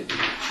word.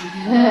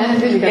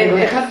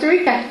 Costa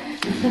Rica.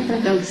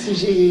 Donc si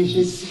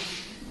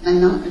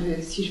Maintenant,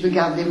 si je veux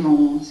garder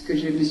ce que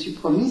je me suis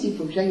promise, il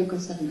faut que j'aille au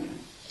Costa Rica.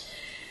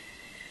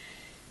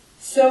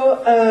 So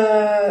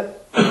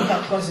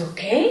that was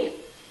okay.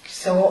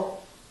 So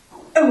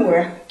a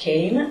work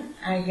came.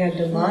 I got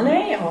the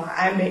money, or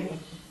I made.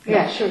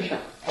 Yeah, sure.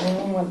 I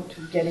don't want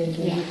to get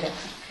into details.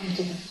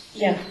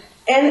 Yeah.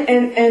 Yeah,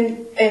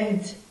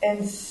 and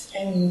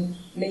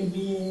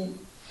maybe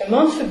a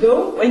month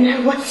ago, when I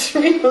was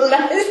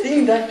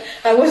realizing that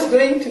I was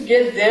going to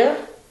get there,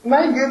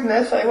 my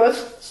goodness, I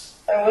was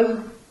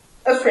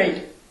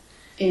afraid.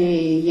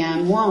 Et il y a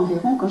un mois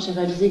environ, quand j'ai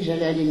réalisé que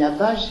j'allais aller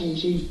là-bas,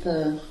 j'ai eu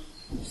peur.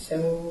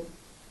 So,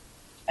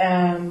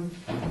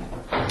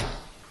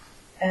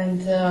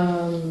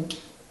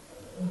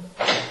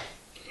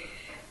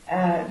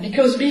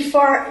 because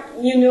before,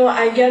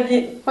 I got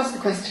it. What's the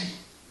question?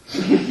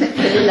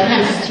 Quelle est la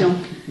question?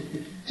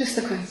 Just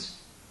the question.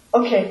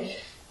 Okay.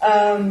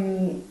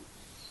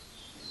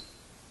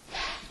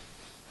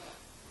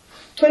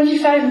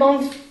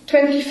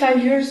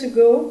 25 years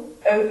ago,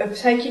 a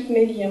psychic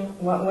medium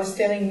was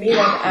telling me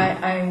that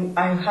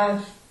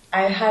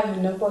I have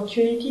an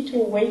opportunity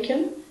to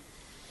awaken.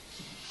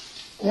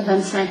 Il y a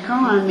 25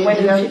 ans,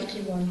 When I'm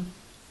 51.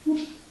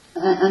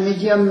 un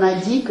médium m'a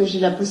dit que j'ai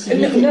la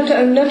possibilité... Not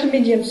a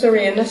medium,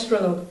 sorry, an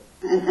astrologue.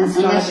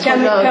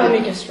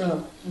 Karmic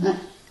astrologue.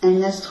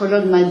 Un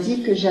astrologue m'a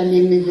dit que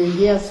j'allais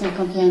m'éveiller à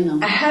 51 ans.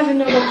 I have an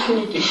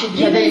opportunity. She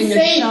J'avais didn't une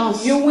say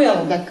chance. you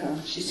will. D'accord.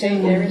 She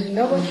said there is an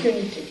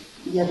opportunity.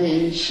 Il y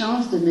avait une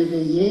chance de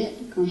m'éveiller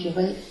quand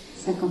j'aurai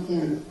 51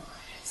 ans.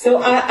 So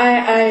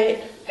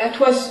that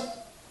was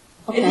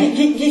Okay.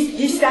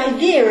 this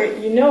idea,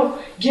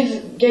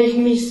 gave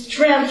me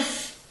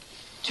strength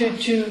to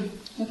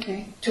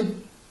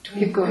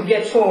Keep going.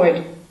 get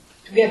forward,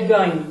 to get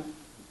going.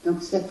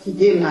 Donc cette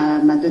idée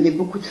m'a donné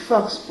beaucoup de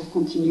force pour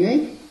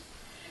continuer.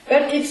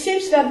 But it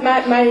seems that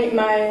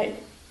my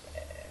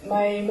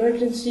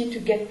emergency to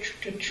get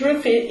to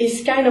truth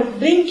is kind of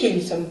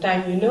blinking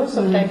sometimes,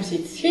 Sometimes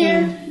it's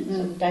here,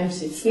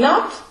 sometimes it's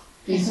not.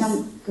 Il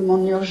semble que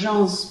mon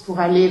urgence pour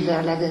aller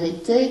vers la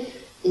vérité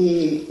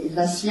est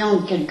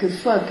vacillante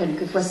quelquefois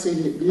c'est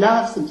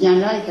là, c'est bien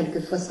là, et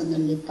quelquefois ça ne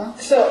l'est pas.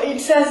 So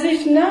it's as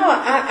if now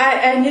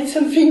I need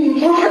something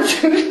more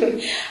to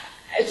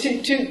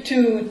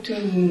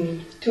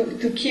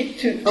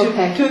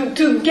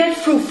get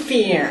through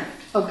fear.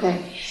 Okay.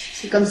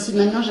 C'est comme si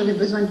maintenant j'avais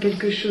besoin de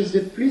quelque chose de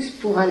plus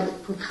pour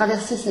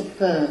traverser cette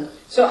peur.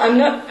 So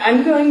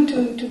I'm going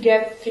to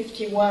get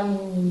 51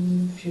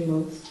 in a few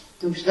months.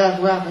 Donc je vais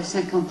avoir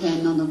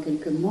 51 ans dans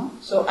quelques mois.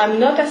 So I'm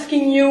not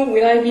asking you,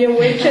 will I be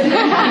awakened?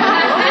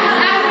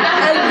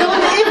 I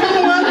don't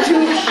even want to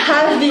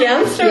have the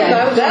answer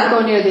about that.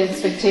 Don't go near the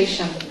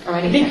expectation or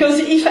anything. Because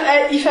if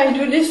I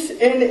do this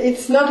and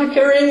it's not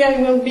occurring, I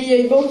will be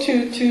able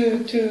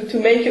to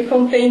make a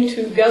complaint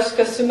to Gus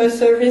customer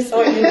service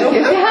or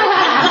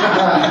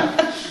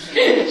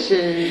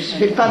Je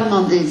vais pas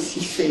demander si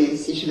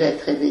je vais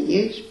être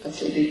réveillée, je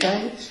passe les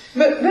détails.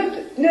 But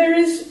there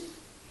is.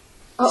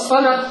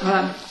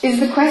 Is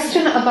the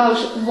question about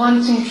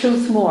wanting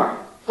truth more?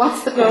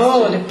 What's the question?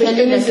 No, the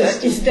question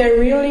is there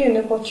really an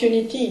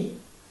opportunity?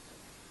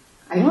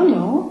 I don't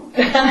know.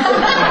 Okay.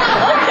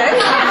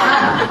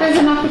 There's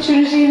an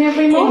opportunity in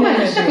every moment.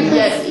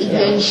 Il y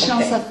a une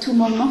chance à tout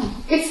moment.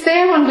 It's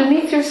there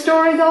underneath your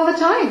stories all the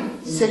time.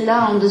 C'est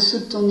là en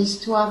dessous de ton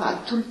histoire à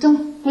tout le temps.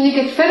 When you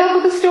get fed up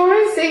with the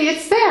stories,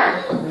 it's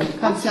there.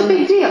 What's the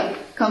big deal?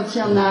 Quand il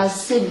y en a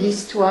assez de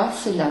l'histoire,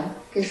 c'est là.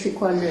 C'est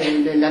quoi le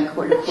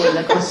gros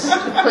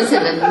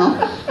événement?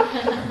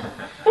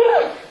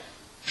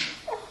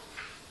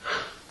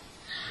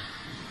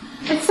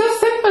 It's so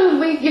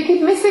simple, you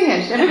keep missing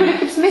it. Everybody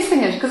keeps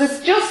missing it because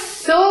it's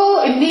just so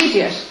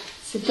immediate.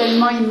 C'est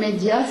tellement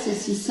immédiat, c'est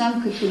si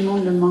simple que tout le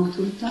monde le manque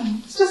tout le temps.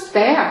 It's just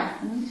there.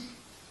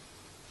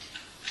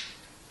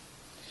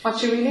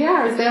 What you really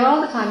are is there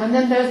all the time. And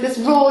then there's this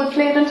role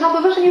played on top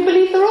of it and you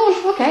believe the role.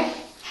 Okay.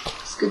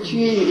 Parce que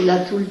tu es là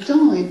tout le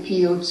temps et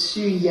puis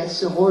au-dessus il y a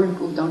ce rôle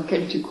dans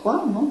lequel tu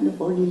crois. Bon, le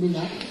rôle il est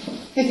là.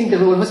 You think the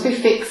role must be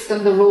fixed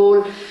and the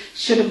role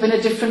should have been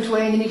a different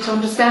way and you need to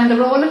understand the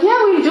role. And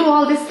yeah, we'll do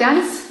all this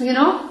dance,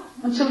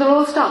 until the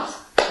role stops.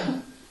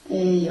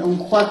 Et on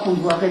croit qu'on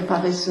doit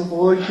réparer ce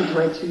rôle, qui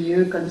doit être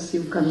mieux comme ci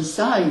ou comme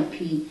ça.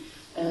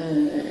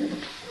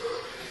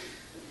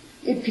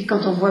 Et puis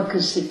quand on voit que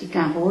c'était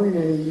qu'un rôle,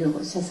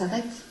 ça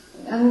s'arrête.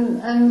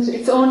 And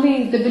it's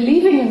only the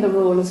believing in the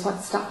role is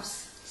what stops.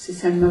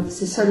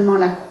 C'est seulement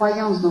la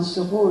croyance dans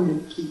ce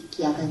rôle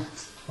qui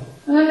arrête.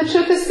 And then the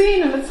truth is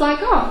seen and it's like,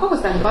 oh, what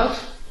was that about?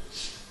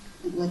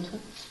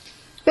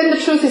 Then the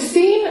truth is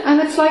seen and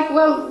it's like,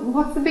 well,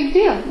 what's the big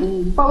deal?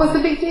 What was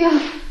the big deal?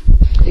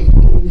 Et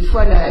une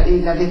fois la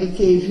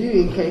vérité est vue,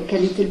 et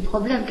quel était le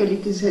problème? Quelle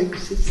était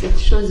cette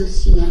chose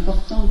aussi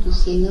importante,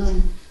 aussi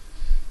énorme?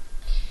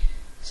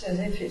 It's as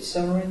if it's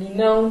already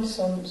known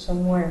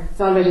somewhere.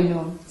 It's already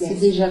known. Yes. C'est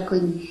déjà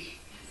connu.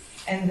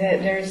 And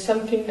there is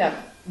something that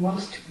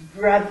wants to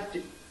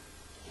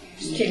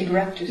still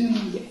grab to.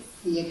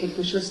 Il y a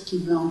quelque chose qui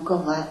veut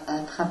encore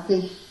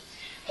attraper.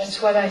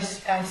 That's what I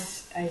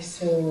I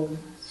saw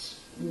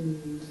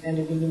at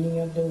the beginning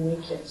of the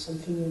week that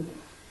something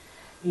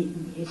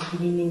is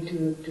beginning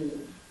to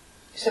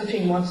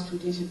something wants to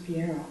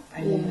disappear.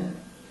 I don't know.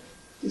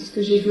 Et ce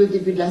que j'ai vu au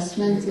début de la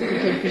semaine, c'est que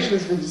quelque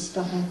chose veut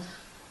disparaître.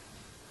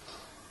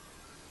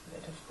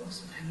 But of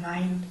course, my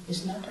mind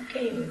is not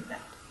okay with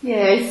that.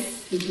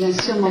 Yes. Et bien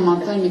sûr, mon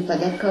mental n'est pas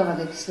d'accord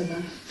avec cela.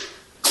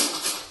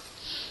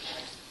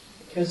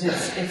 Because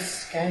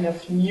it's kind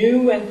of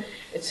new and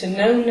it's an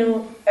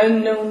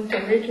unknown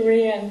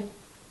territory and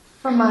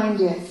For mind,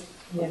 yes.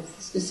 yes.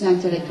 Parce que c'est un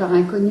territoire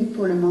inconnu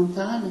pour le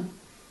mental.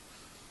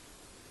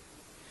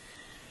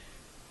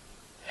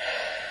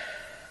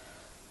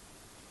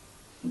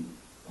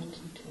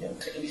 Wanting to know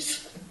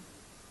things.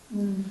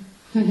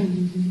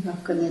 Il va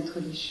reconnaître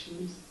les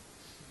choses.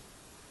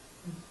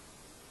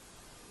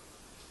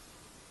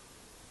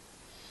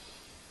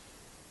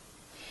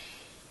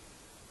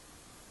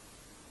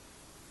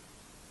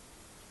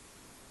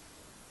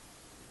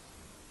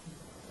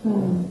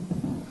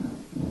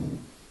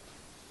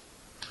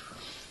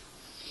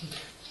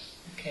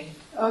 Okay.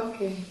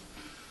 Okay.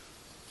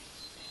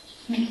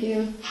 Thank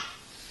you.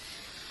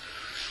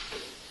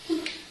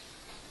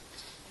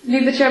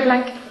 Leave the chair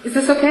blank. Is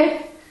this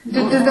okay? Is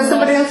there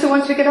somebody else who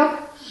wants to get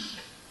up?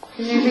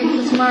 Can you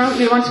leave for tomorrow?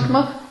 Do you want to come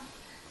up?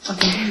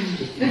 Okay.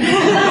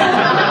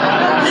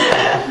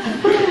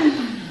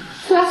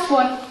 Last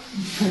one.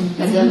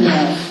 La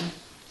dernière.